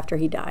write much after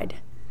he died.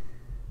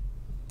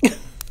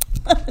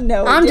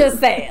 No, I'm just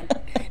saying.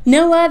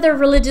 No other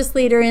religious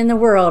leader in the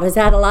world has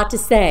had a lot to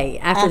say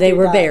after they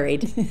were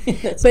buried.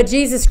 But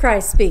Jesus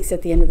Christ speaks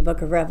at the end of the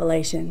book of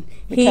Revelation.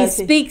 Because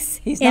he speaks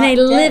he's in a not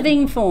dead.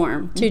 living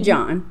form to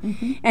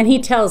John, and he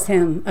tells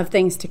him of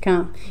things to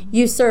come.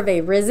 You serve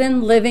a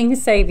risen, living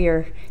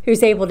Savior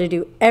who's able to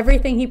do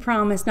everything he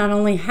promised. Not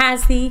only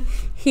has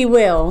he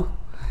will,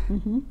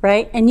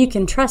 right? And you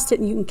can trust it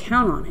and you can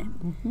count on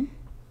it.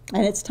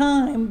 And it's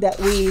time that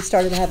we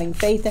started having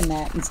faith in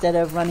that instead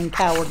of running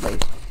cowardly.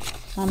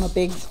 I'm a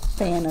big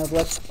fan of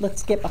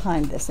let's get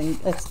behind this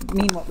and let's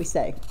mean what we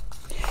say.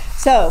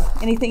 So,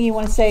 anything you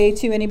want to say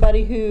to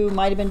anybody who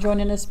might have been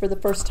joining us for the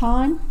first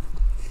time,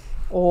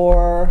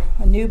 or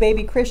a new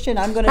baby Christian?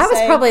 I'm going to say that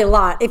was probably a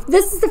lot. If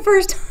this is the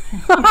first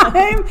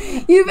time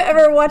you've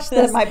ever watched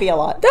this, that might be a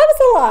lot. That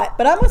was a lot.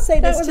 But I'm going to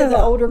say this to the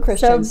lot. older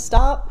Christians: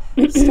 stop,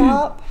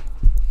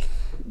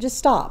 just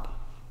stop.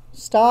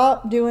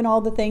 Stop doing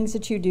all the things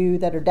that you do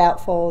that are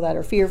doubtful, that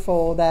are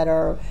fearful, that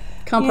are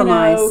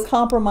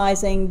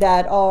compromising,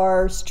 that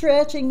are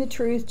stretching the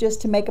truth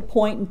just to make a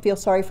point and feel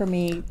sorry for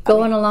me.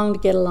 Going along to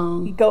get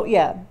along.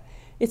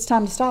 It's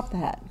time to stop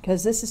that,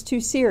 because this is too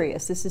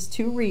serious. This is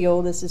too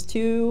real. This is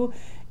too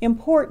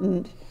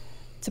important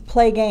to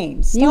play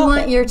games. Stop you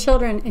want it. your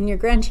children and your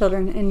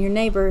grandchildren and your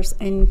neighbors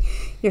and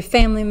your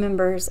family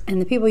members and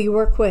the people you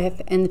work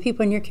with and the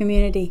people in your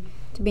community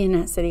to be in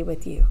that city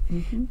with you.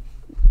 Can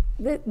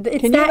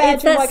you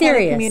imagine what kind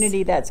of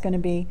community that's going to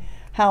be?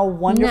 How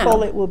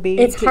wonderful it will be.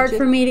 It's hard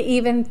for me to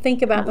even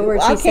think about the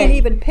words I you can't say.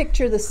 even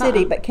picture the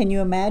city, but can you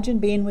imagine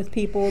being with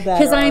people that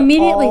Because I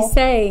immediately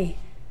say,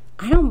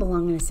 I don't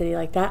belong in a city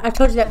like that. I've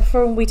told you that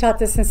before when we taught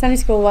this in Sunday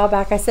school a while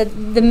back. I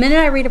said, the minute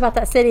I read about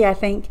that city, I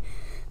think,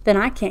 then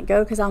I can't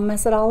go because I'll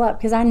mess it all up.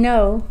 Because I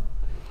know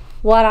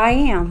what I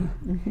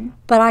am.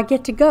 But I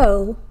get to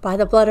go by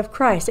the blood of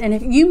Christ. And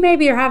if you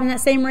maybe are having that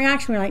same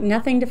reaction, you're like,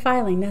 nothing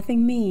defiling,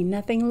 nothing mean,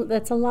 nothing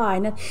that's a lie.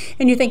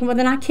 And you're thinking, well,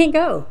 then I can't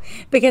go.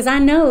 Because I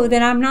know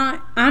that I'm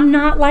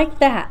not like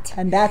that.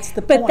 And that's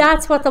the point. But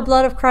that's what the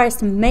blood of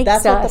Christ makes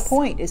us. That's what the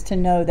point is, to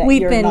know that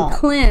we've you're been not.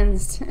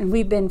 cleansed and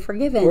we've been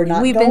forgiven. We're not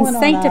and we've going been on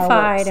our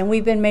sanctified works. and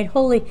we've been made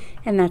holy.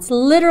 And that's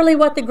literally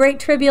what the Great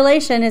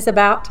Tribulation is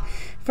about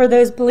for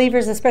those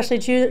believers, especially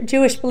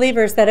Jewish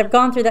believers that have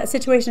gone through that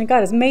situation.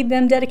 God has made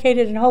them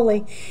dedicated and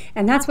holy.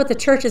 And that's what the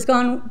church has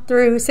gone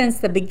through since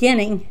the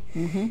beginning.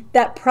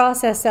 That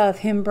process of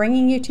Him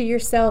bringing you to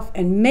yourself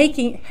and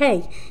making,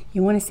 hey,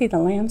 you want to see the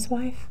Lamb's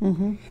wife?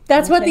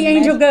 That's what the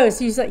angel goes.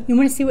 He's like, you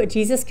want to see what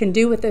Jesus can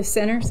do with those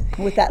sinners?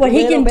 With that what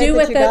He little can bit do that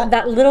with you got?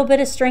 that little bit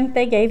of strength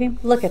they gave Him?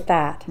 Look at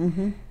that.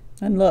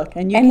 And look,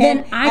 and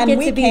then I get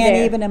we to be can't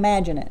there. even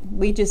imagine it.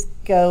 We just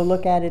go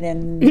look at it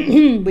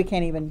and we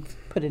can't even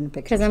put it in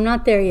pictures. Because I'm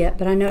not there yet,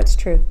 but I know it's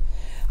true.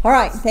 All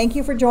right, thank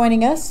you for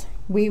joining us.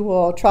 We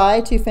will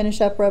try to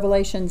finish up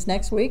Revelations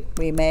next week.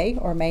 We may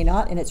or may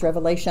not, and it's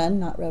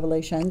Revelation, not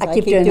Revelations. I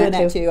keep doing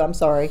that too. I'm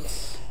sorry.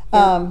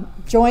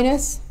 Join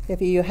us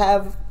if you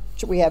have.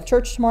 We have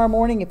church tomorrow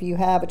morning. If you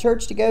have a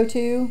church to go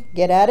to,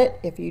 get at it.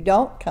 If you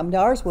don't, come to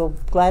ours. We'll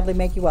gladly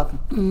make you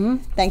welcome.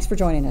 Thanks for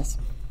joining us.